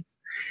words.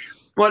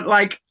 But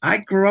like, I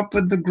grew up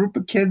with a group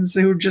of kids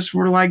who just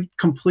were like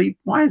complete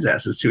wise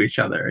asses to each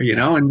other,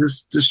 and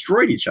just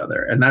destroyed each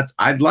other. And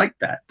I'd like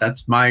that.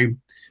 That's my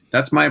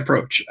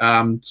approach.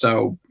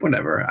 So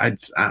whatever. I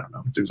don't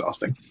know. It's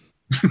exhausting.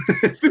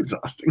 It's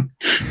exhausting.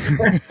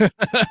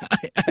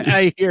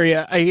 I hear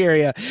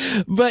you.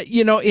 But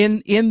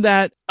in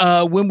that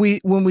when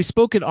we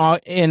spoke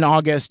in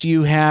August,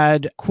 you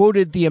had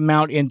quoted the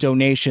amount in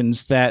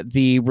donations that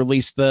the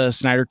Release the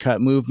Snyder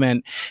Cut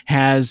movement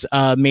has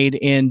made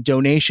in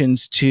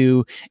donations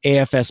to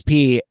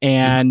AFSP,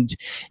 and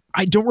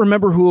I don't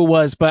remember who it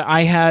was, but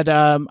I had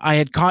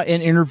caught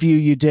an interview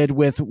you did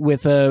with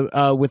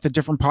a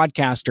different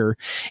podcaster,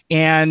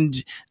 and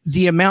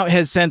the amount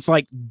has since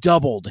like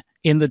doubled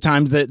in the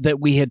time that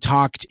we had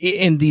talked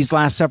in these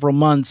last several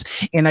months.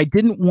 And I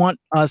didn't want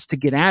us to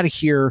get out of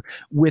here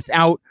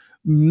without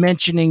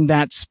mentioning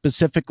that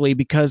specifically,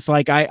 because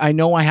like I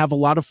know I have a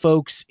lot of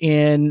folks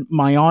in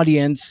my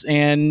audience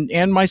and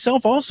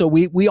myself also.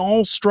 We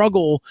all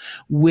struggle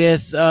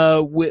with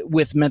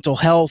mental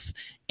health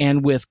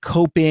and with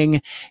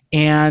coping.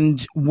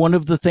 And one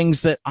of the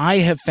things that I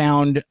have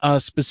found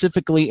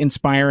specifically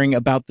inspiring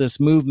about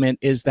this movement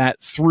is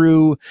that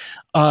through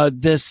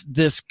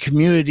this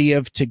community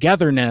of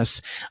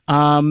togetherness,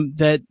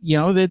 that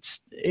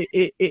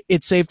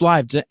it saved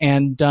lives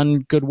and done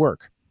good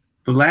work.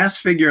 The last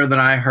figure that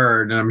I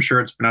heard, and I'm sure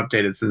it's been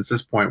updated since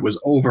this point, was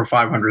over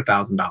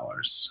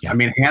 $500,000. Yeah. I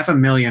mean,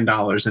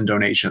 $500,000 in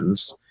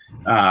donations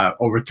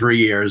over 3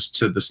 years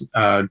to the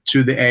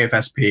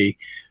AFSP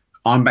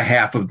on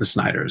behalf of the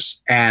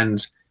Snyders.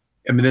 And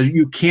I mean,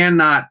 you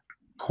cannot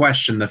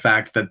question the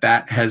fact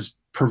that has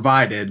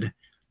provided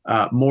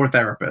more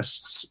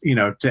therapists,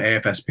 to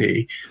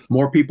AFSP,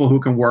 more people who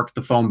can work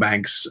the phone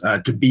banks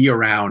to be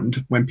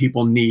around when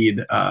people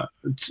need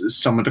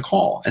someone to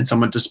call and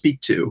someone to speak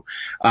to.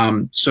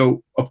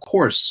 So, of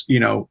course,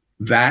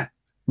 that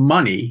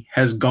money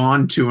has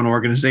gone to an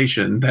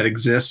organization that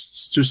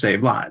exists to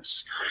save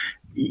lives.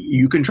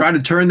 You can try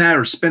to turn that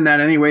or spin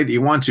that any way that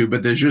you want to,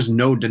 but there's just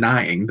no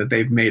denying that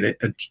they've made a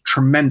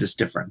tremendous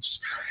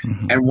difference.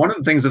 Mm-hmm. And one of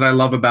the things that I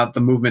love about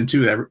the movement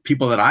too,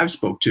 people that I've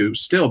spoke to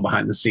still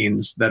behind the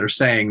scenes that are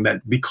saying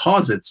that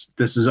because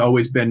this has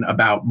always been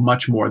about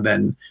much more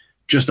than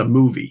just a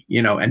movie,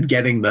 and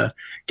getting the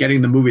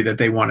movie that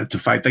they wanted to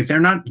fight. Like,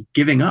 they're not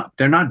giving up.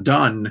 They're not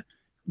done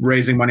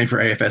raising money for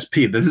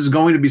AFSP. This is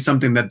going to be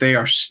something that they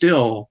are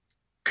still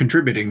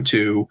contributing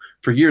to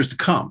for years to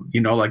come,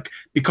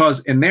 because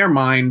in their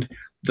mind,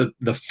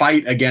 the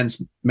fight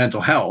against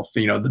mental health,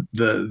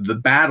 the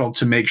battle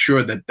to make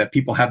sure that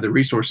people have the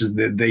resources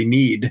that they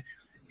need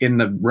in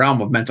the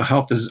realm of mental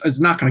health is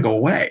not going to go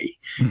away.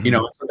 Mm-hmm.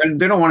 So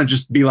they don't want to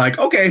just be like,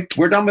 okay,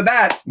 we're done with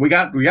that. We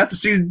got to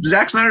see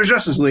Zack Snyder's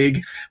Justice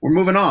League. We're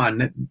moving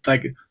on.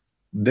 Like,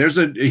 there's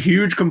a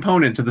huge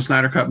component to the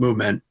Snyder Cut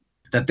movement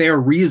that their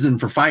reason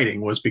for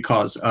fighting was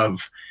because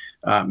of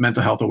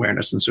mental health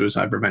awareness and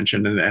suicide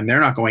prevention, and they're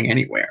not going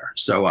anywhere.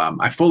 So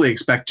I fully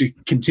expect to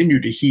continue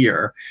to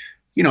hear,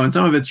 and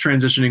some of it's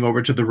transitioning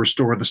over to the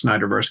Restore the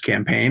Snyderverse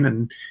campaign.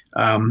 And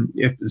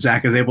if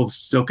Zack is able to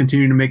still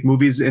continue to make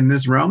movies in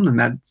this realm, then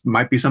that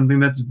might be something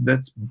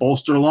that's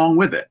bolstered along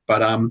with it.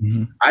 But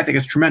I think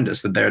it's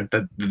tremendous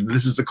that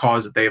this is the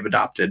cause that they have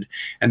adopted,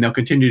 and they'll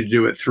continue to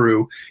do it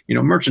through,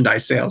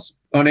 merchandise sales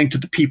on Ink to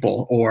the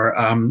People, or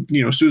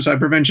suicide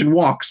prevention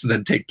walks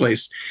that take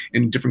place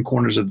in different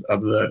corners of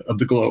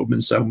the globe.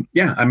 And so,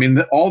 yeah, I mean,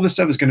 all this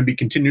stuff is going to be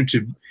continued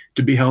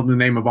to be held in the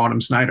name of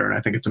Autumn Snyder, and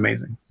I think it's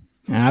amazing.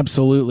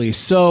 Absolutely.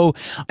 So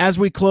as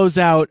we close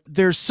out,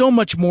 there's so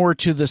much more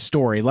to the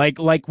story.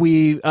 Like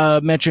we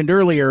mentioned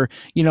earlier,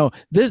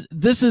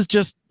 this is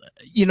just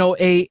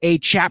a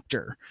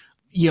chapter.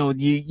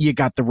 You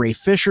got the Ray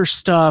Fisher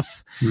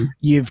stuff. Mm-hmm.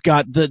 You've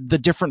got the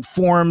different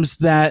forms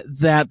that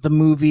the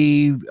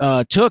movie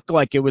took,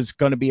 like it was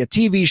going to be a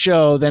TV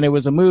show, then it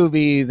was a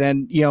movie,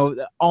 then,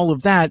 all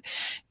of that.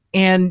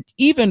 And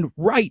even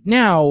right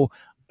now,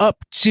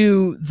 up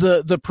to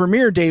the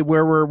premiere day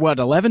where we're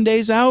 11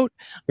 days out.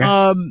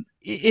 Yeah.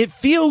 It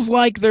feels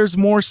like there's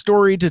more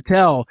story to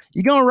tell.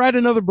 You going to write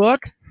another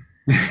book?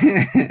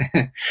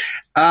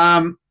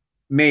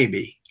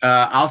 Maybe.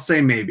 I'll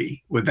say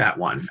maybe with that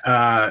one,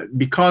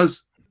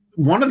 because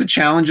one of the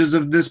challenges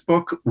of this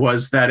book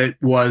was that it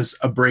was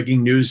a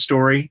breaking news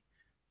story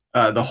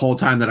the whole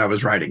time that I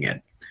was writing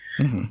it.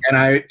 Mm-hmm.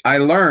 And I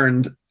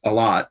learned a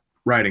lot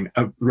writing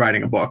a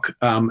book.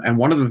 And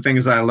one of the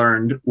things that I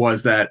learned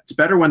was that it's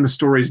better when the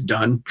story's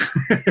done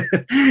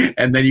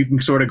and then you can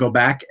sort of go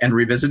back and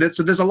revisit it.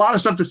 So there's a lot of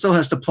stuff that still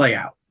has to play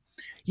out.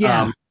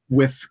 Yeah.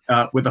 With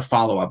a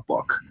follow-up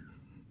book.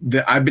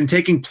 I've been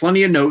taking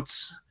plenty of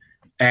notes,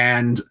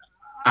 and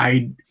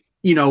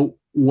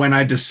when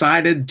I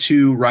decided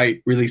to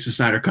write Release the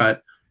Snyder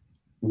Cut,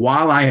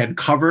 while I had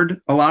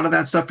covered a lot of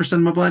that stuff for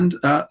Cinema Blend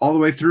all the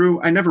way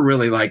through, I never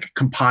really like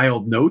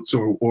compiled notes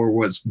or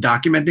was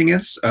documenting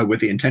this with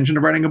the intention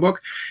of writing a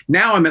book.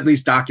 Now I'm at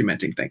least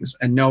documenting things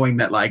and knowing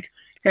that like,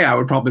 hey, I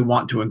would probably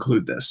want to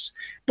include this.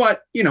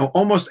 But, you know,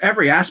 almost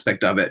every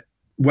aspect of it,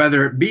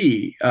 whether it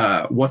be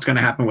what's going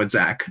to happen with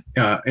Zack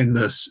in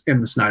the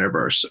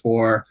Snyderverse,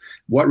 or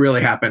what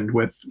really happened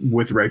with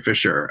Ray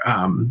Fisher,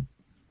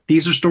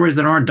 these are stories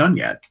that aren't done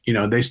yet. You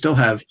know, they still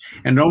have,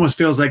 and it almost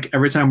feels like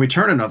every time we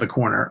turn another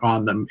corner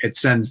on them, it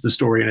sends the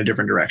story in a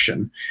different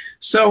direction.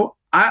 So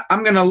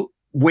I'm going to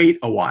wait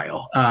a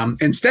while.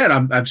 Instead,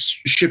 I've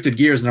shifted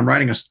gears and I'm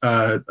writing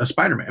a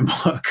Spider-Man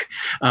book.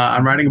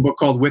 I'm writing a book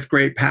called With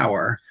Great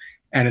Power,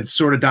 and it's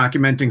sort of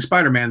documenting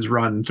Spider-Man's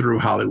run through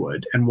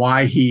Hollywood and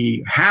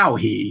how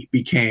he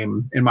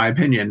became, in my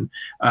opinion,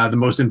 the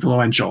most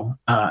influential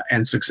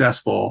and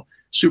successful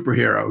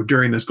superhero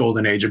during this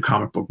golden age of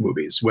comic book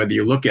movies. Whether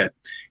you look at,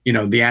 you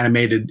know, the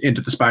animated Into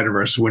the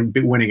Spider-Verse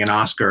winning an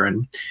Oscar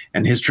and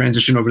his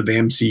transition over to the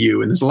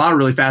MCU. And there's a lot of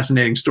really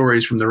fascinating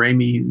stories from the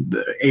Raimi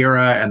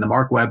era and the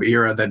Mark Webb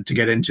era to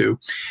get into.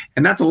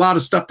 And that's a lot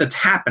of stuff that's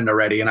happened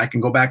already. And I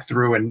can go back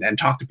through and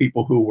talk to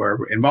people who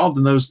were involved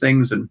in those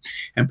things and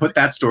put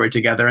that story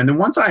together. And then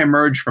once I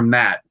emerge from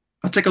that,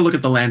 I'll take a look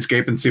at the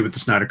landscape and see what the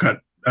Snyder Cut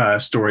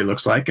story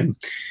looks like, and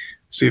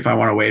see if I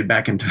want to wade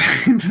back into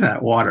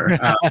that water.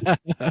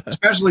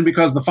 Especially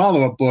because the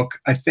follow-up book,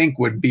 I think,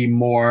 would be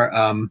more,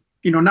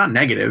 not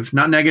negative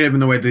in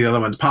the way that the other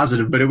one's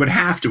positive, but it would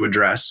have to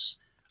address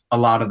a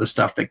lot of the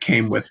stuff that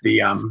came with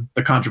the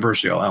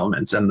controversial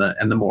elements and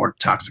the more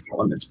toxic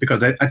elements.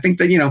 Because I think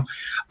that, you know,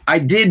 I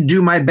did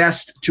do my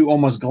best to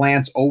almost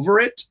glance over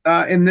it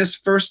in this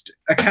first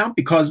account,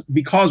 because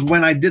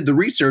when I did the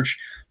research,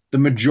 the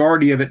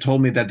majority of it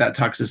told me that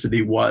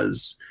toxicity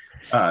was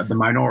the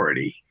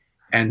minority.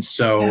 And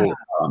so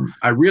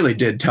I really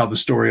did tell the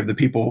story of the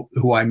people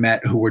who I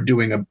met who were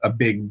doing a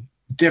big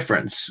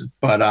difference.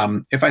 But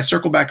if I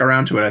circle back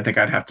around to it, I think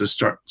I'd have to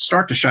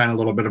start to shine a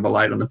little bit of a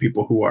light on the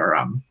people who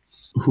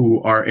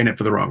are in it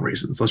for the wrong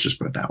reasons. Let's just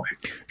put it that way.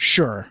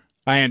 Sure.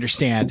 I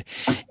understand.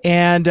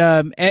 And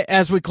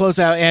as we close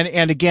out,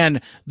 and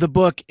again, the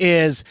book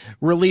is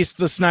Release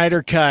the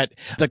Snyder Cut,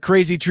 the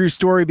crazy true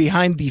story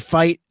behind the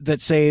fight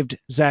that saved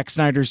Zack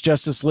Snyder's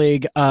Justice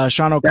League.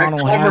 Sean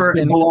O'Connell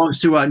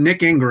belongs to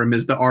Nick Ingram,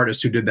 is the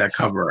artist who did that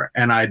cover,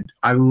 and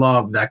I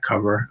love that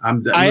cover.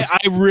 I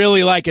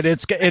really like it.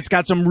 It's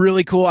got some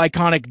really cool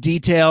iconic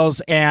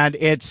details, and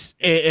it's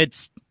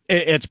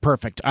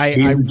perfect. I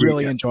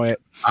really enjoy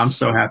it. I'm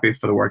so happy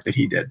for the work that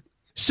he did.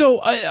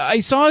 So I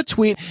saw a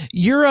tweet.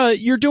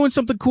 You're doing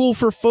something cool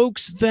for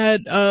folks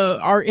that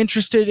are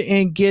interested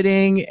in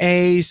getting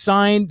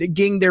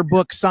their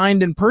book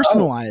signed and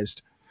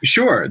personalized.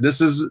 Sure. This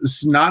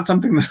is not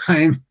something that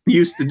I'm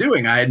used to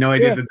doing. I had no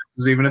idea that this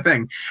was even a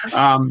thing.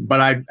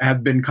 But I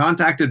have been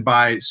contacted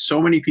by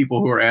so many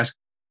people who are asking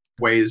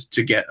ways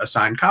to get a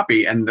signed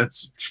copy, and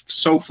that's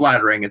so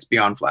flattering. It's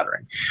beyond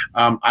flattering.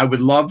 I would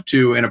love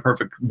to, in a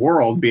perfect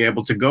world, be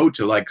able to go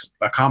to like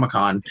a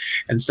Comic-Con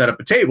and set up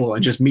a table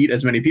and just meet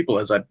as many people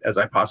as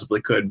I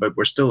possibly could, but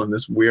we're still in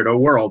this weirdo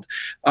world.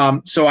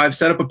 So I've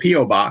set up a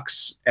PO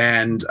box,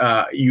 and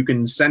you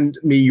can send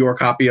me your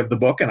copy of the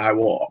book and I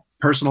will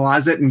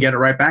personalize it and get it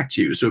right back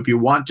to you. So if you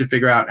want to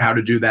figure out how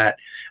to do that,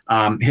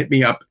 hit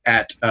me up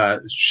at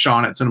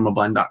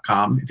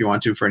Sean@cinemablend.com if you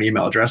want to, for an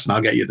email address, and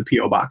I'll get you the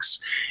PO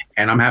box.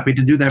 And I'm happy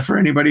to do that for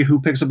anybody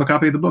who picks up a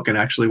copy of the book and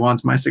actually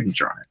wants my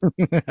signature on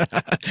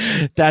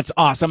it. That's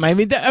awesome. I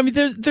mean,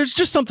 there's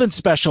just something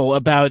special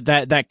about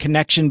that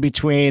connection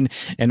between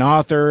an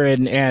author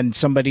and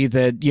somebody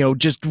that, you know,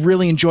 just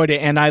really enjoyed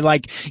it. And I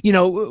like, you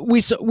know,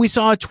 we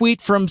saw a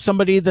tweet from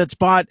somebody that's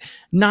bought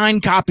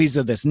 9 copies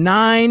of this.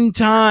 9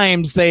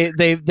 times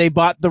they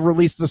bought the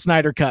Release the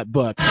Snyder Cut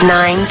book.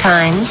 9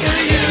 times.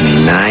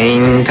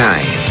 9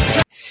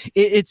 times.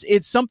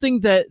 It's something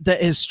that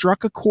has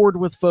struck a chord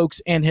with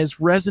folks and has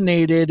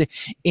resonated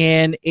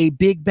in a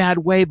big bad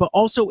way, but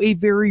also a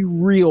very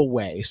real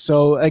way.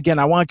 So again,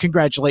 I want to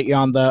congratulate you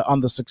on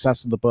the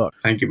success of the book.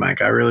 Thank you,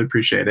 Mike. I really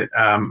appreciate it.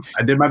 I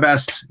did my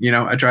best. You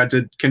know, I tried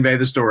to convey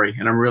the story,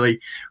 and I'm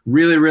really,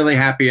 really, really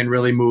happy and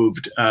really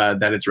moved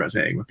that it's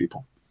resonating with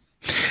people.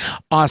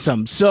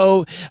 Awesome.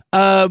 So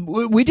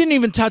we didn't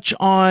even touch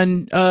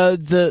on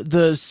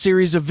the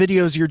series of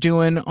videos you're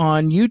doing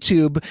on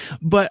YouTube,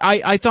 but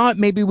I thought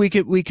maybe we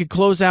could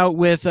close out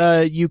with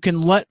you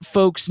can let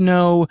folks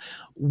know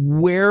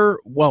where,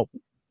 well,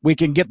 we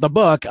can get the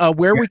book,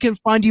 where we can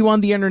find you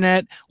on the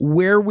internet,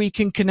 where we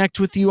can connect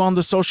with you on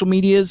the social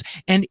medias,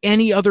 and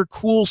any other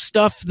cool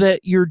stuff that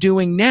you're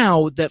doing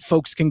now that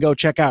folks can go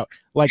check out,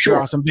 like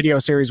your awesome video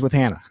series with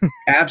Hannah.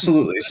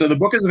 Absolutely. So the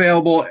book is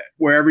available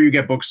wherever you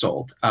get books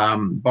sold.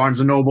 Barnes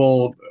 &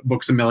 Noble,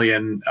 Books A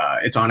Million.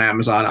 It's on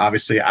Amazon,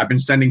 obviously. I've been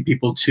sending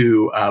people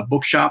to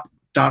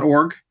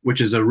bookshop.org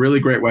which is a really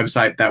great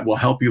website that will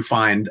help you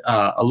find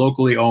a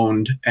locally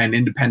owned and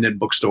independent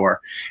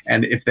bookstore.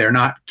 And if they're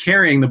not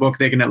carrying the book,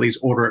 they can at least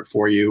order it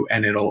for you,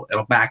 and it'll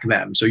back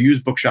them. So use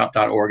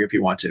bookshop.org if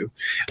you want to.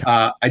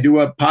 I do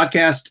a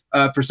podcast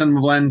for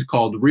Cinema Blend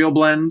called Real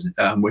Blend,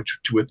 which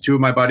with two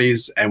of my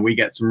buddies, and we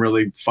get some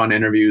really fun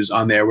interviews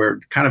on there. We're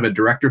kind of a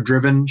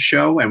director-driven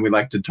show, and we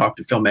like to talk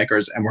to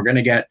filmmakers, and we're going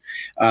to get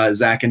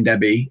Zach and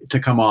Debbie to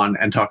come on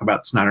and talk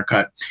about the Snyder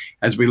Cut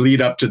as we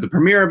lead up to the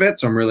premiere of it.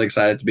 So I'm really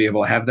excited to be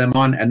able to have them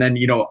on. And then,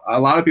 a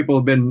lot of people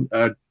have been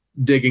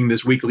digging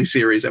this weekly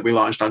series that we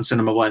launched on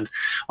Cinema Blend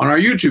on our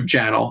YouTube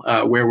channel,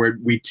 where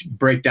we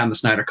break down the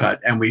Snyder Cut,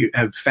 and we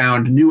have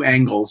found new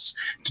angles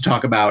to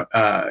talk about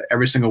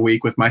every single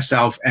week with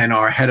myself and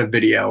our head of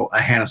video,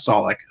 Hannah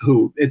Solik,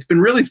 who it's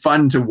been really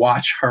fun to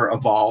watch her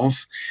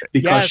evolve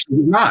because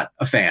she's not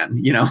a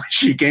fan.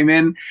 She came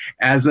in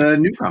as a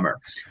newcomer.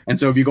 And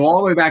so if you go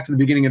all the way back to the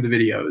beginning of the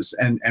videos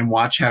and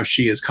watch how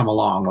she has come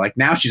along, like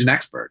now she's an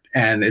expert,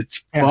 and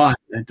it's fun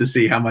to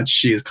see how much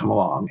she has come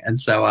along. And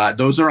so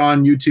those are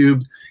on YouTube.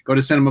 Go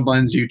to Cinema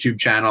Blend's YouTube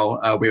channel.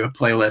 We have a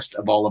playlist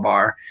of all of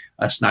our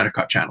Snyder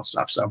Cut channel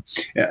stuff. So,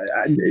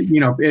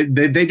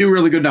 they do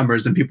really good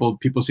numbers, and people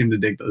seem to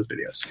dig those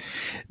videos.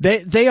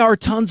 They are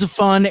tons of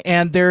fun,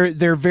 and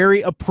they're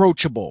very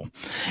approachable.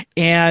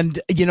 And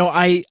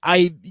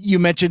you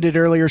mentioned it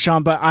earlier,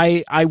 Sean, but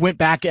I went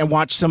back and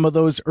watched some of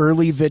those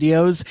early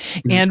videos,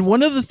 and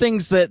one of the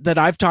things that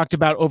I've talked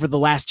about over the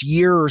last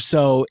year or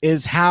so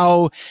is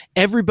how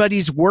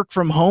everybody's work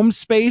from home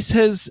space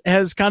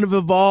has kind of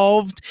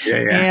evolved.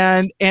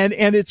 And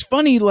it's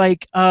funny,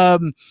 like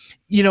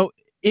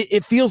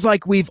it feels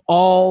like we've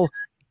all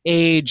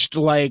aged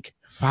like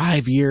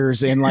 5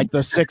 years in like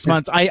the 6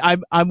 months.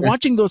 I'm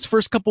watching those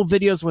first couple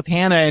videos with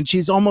Hannah, and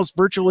she's almost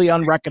virtually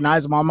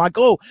unrecognizable. I'm like,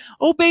 oh,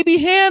 baby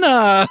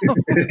Hannah.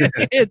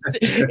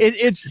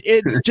 It's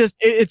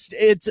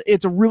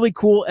a really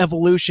cool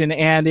evolution,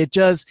 and it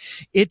does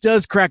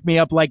crack me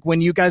up. Like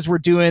when you guys were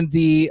doing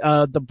the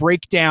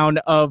breakdown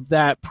of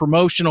that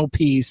promotional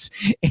piece,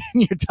 and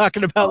you're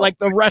talking about like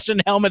the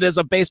Russian helmet as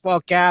a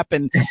baseball cap,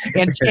 and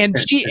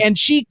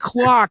she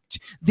clocked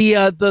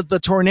the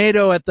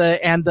tornado at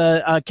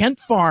the Kent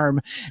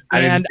farm. I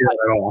didn't see that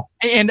at all.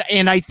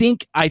 And I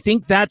think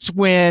that's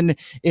when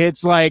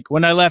it's like,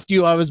 when I left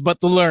you, I was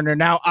but the learner.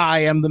 Now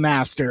I am the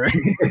master.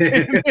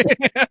 I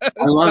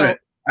love it.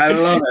 I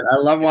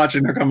love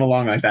watching her come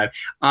along like that.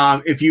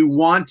 If you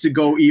want to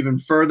go even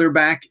further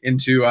back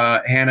into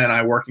Hannah and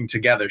I working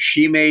together,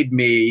 she made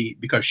me,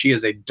 because she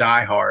is a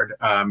diehard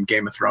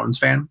Game of Thrones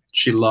fan.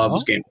 She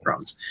loves Game of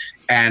Thrones.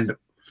 And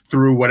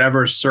through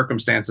whatever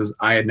circumstances,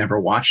 I had never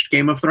watched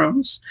Game of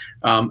Thrones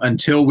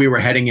until we were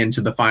heading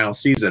into the final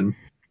season.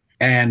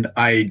 And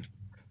I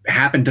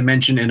happened to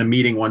mention in a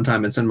meeting one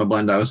time at Cinema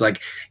Blend, I was like,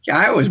 yeah,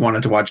 I always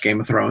wanted to watch Game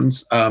of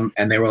Thrones.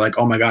 And they were like,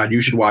 oh my God, you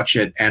should watch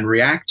it and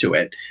react to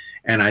it.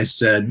 And I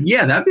said,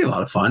 yeah, that'd be a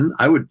lot of fun.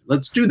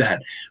 Let's do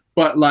that.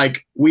 But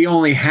like, we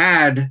only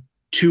had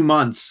 2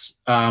 months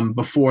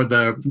before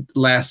the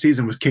last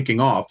season was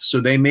kicking off. So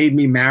they made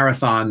me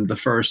marathon the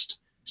first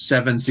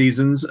 7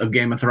 seasons of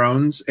Game of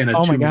Thrones in a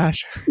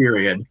 2-month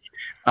period.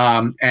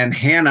 And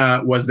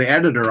Hannah was the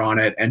editor on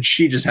it, and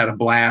she just had a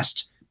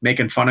blast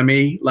making fun of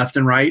me left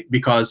and right,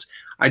 because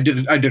I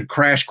did a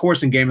crash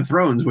course in Game of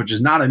Thrones, which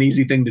is not an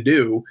easy thing to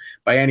do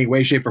by any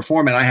way, shape, or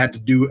form. And I had to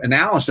do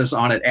analysis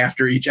on it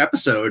after each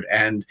episode,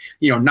 and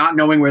not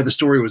knowing where the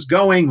story was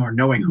going or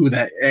knowing who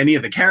any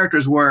of the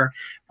characters were.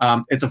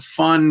 It's a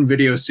fun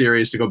video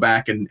series to go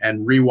back and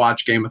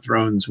rewatch Game of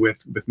Thrones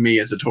with me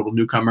as a total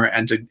newcomer,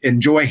 and to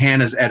enjoy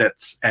Hannah's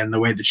edits and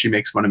the way that she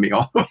makes fun of me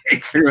all the way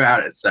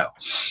throughout it. So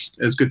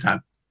it was a good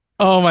time.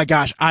 Oh my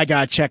gosh, I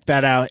gotta check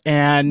that out.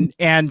 And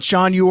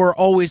Sean, you are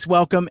always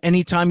welcome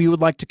anytime you would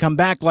like to come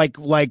back. Like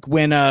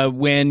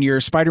when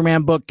your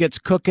Spider-Man book gets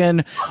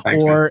cooking,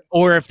 or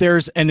if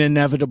there's an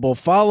inevitable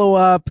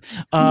follow-up,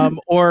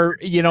 or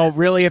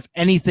really if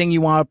anything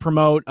you want to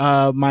promote,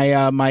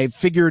 my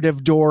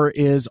figurative door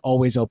is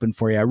always open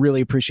for you. I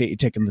really appreciate you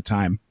taking the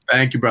time.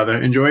 Thank you,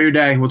 brother. Enjoy your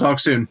day. We'll talk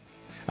soon.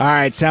 All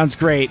right, sounds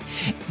great.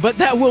 But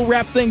that will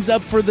wrap things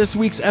up for this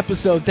week's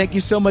episode. Thank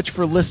you so much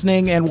for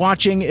listening and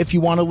watching. If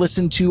you want to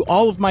listen to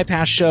all of my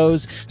past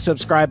shows,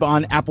 subscribe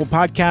on Apple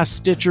Podcasts,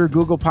 Stitcher,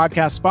 Google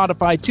Podcasts,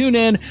 Spotify,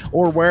 TuneIn,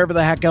 or wherever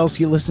the heck else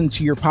you listen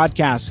to your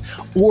podcasts.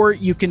 Or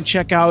you can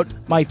check out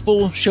my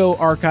full show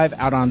archive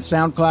out on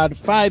SoundCloud,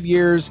 5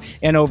 years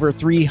and over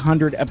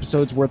 300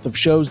 episodes worth of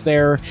shows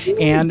there.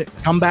 And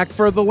come back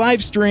for the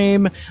live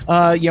stream,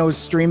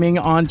 streaming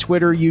on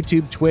Twitter,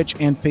 YouTube, Twitch,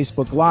 and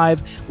Facebook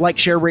Live. Like,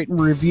 share, rate,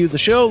 and review the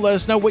show. Let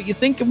us know what you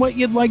think and what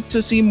you'd like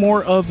to see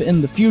more of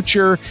in the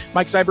future.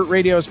 Mike Seibert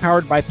Radio is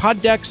powered by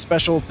Poddeck.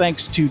 Special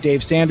thanks to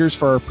Dave Sanders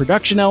for our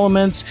production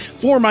elements.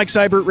 For Mike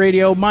Seibert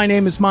Radio, my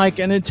name is Mike,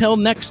 and until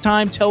next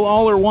time, tell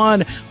all or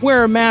one,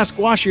 wear a mask,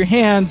 wash your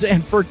hands,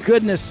 and for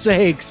goodness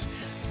sakes,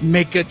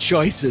 make good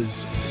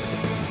choices.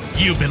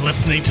 You've been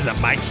listening to the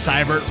Mike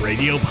Seibert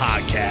Radio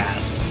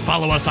Podcast.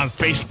 Follow us on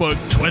Facebook,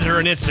 Twitter,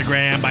 and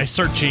Instagram by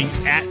searching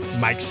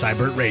 @Mike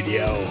Seibert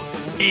Radio.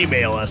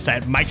 email us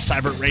at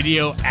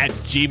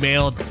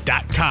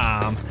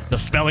mikeseibertradio@gmail.com. The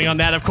spelling on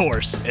that, of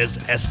course, is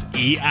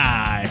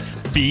SEIBERT.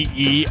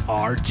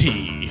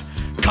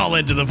 Call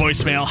into the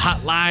voicemail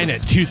hotline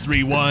at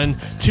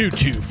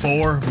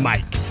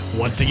 231-224-MIKE.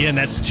 Once again,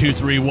 that's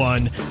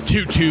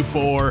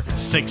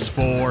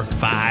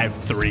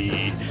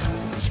 231-224-6453.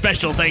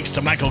 Special thanks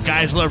to Michael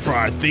Geisler for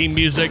our theme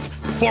music.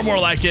 For more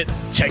like it,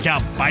 check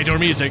out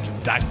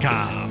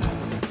bydoormusic.com.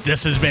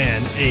 This has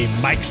been a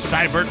Mike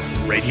Seibert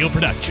radio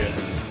production.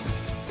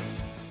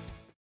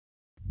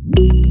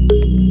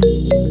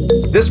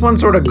 This one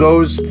sort of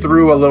goes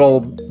through a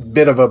little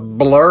bit of a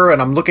blur, and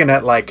I'm looking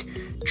at like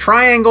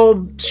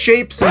triangle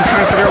shapes and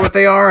trying to figure out what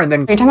they are, and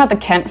then... Are you talking about the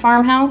Kent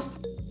farmhouse?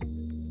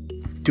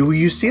 Do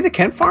you see the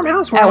Kent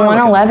farmhouse? At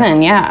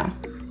 111, yeah.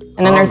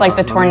 And then there's like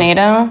the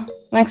tornado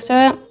next to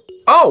it.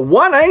 Oh,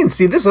 what? I didn't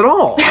see this at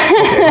all.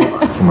 Okay,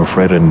 I'm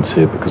afraid I didn't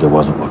see it because I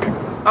wasn't looking.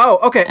 Oh,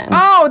 okay.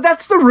 Oh,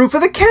 that's the roof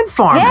of the Kent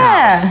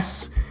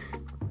farmhouse. Yeah.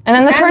 And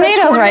then the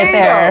tornado's right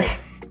there.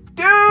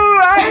 Dude,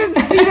 I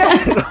didn't see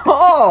that at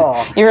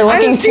all. You were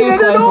looking too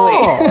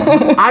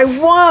closely. I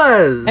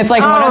was. It's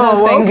like one of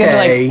those things you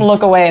have to like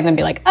look away and then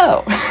be like,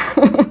 oh.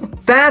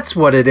 That's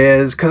what it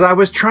is, because I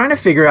was trying to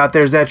figure out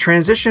there's that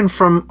transition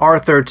from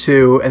Arthur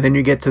to, and then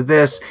you get to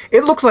this.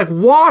 It looks like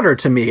water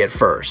to me at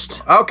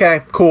first.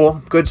 Okay,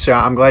 cool. Good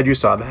shot. I'm glad you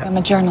saw that. I'm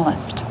a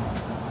journalist.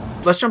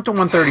 Let's jump to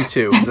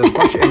 132, because there's a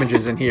bunch of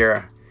images in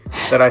here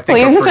that I think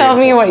Please are tell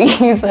me what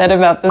you said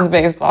about this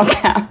baseball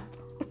cap.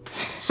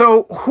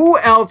 So, who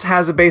else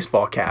has a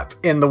baseball cap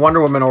in the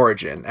Wonder Woman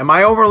origin? Am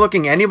I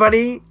overlooking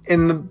anybody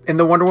in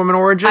the Wonder Woman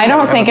origin? I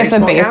don't think it's a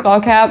baseball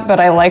cap, but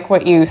I like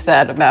what you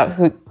said about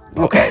who...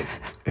 Okay.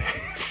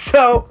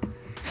 So,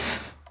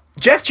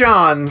 Jeff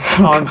Johns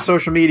on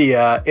social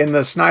media in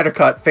the Snyder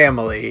Cut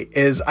family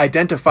is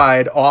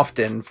identified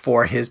often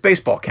for his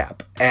baseball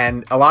cap.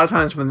 And a lot of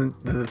times when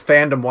the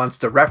fandom wants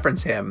to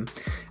reference him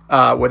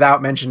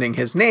without mentioning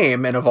his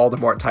name in a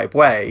Voldemort type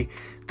way,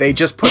 they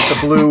just put the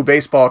blue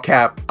baseball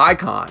cap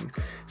icon.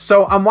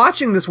 So I'm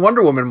watching this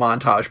Wonder Woman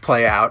montage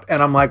play out,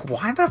 and I'm like,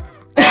 why the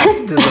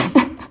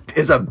F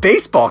is a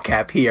baseball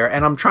cap here?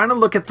 And I'm trying to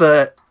look at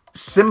the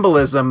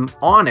symbolism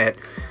on it,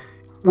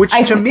 which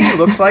to me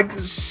looks like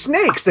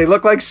snakes. They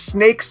look like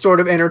snakes sort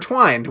of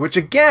intertwined, which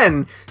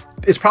again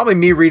is probably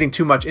me reading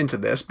too much into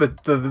this,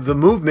 but the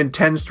movement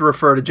tends to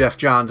refer to Jeff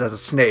Johns as a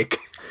snake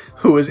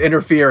who is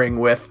interfering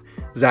with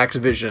Zach's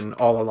vision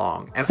all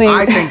along. And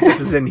I think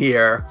this is in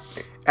here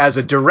as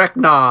a direct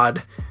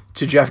nod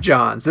to Jeff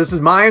Johns. This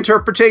is my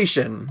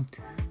interpretation.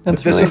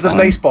 This really is funny. A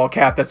baseball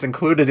cap that's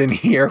included in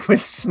here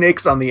with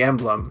snakes on the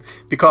emblem,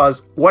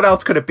 because what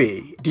else could it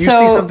be? Do you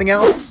see something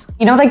else?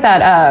 You know, like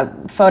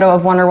that photo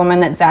of Wonder Woman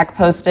that Zach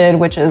posted,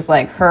 which is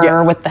like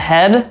her with the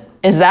head?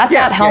 Is that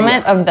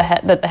helmet of the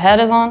head that the head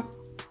is on?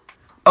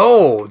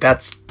 Oh,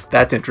 that's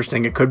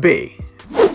interesting. It could be.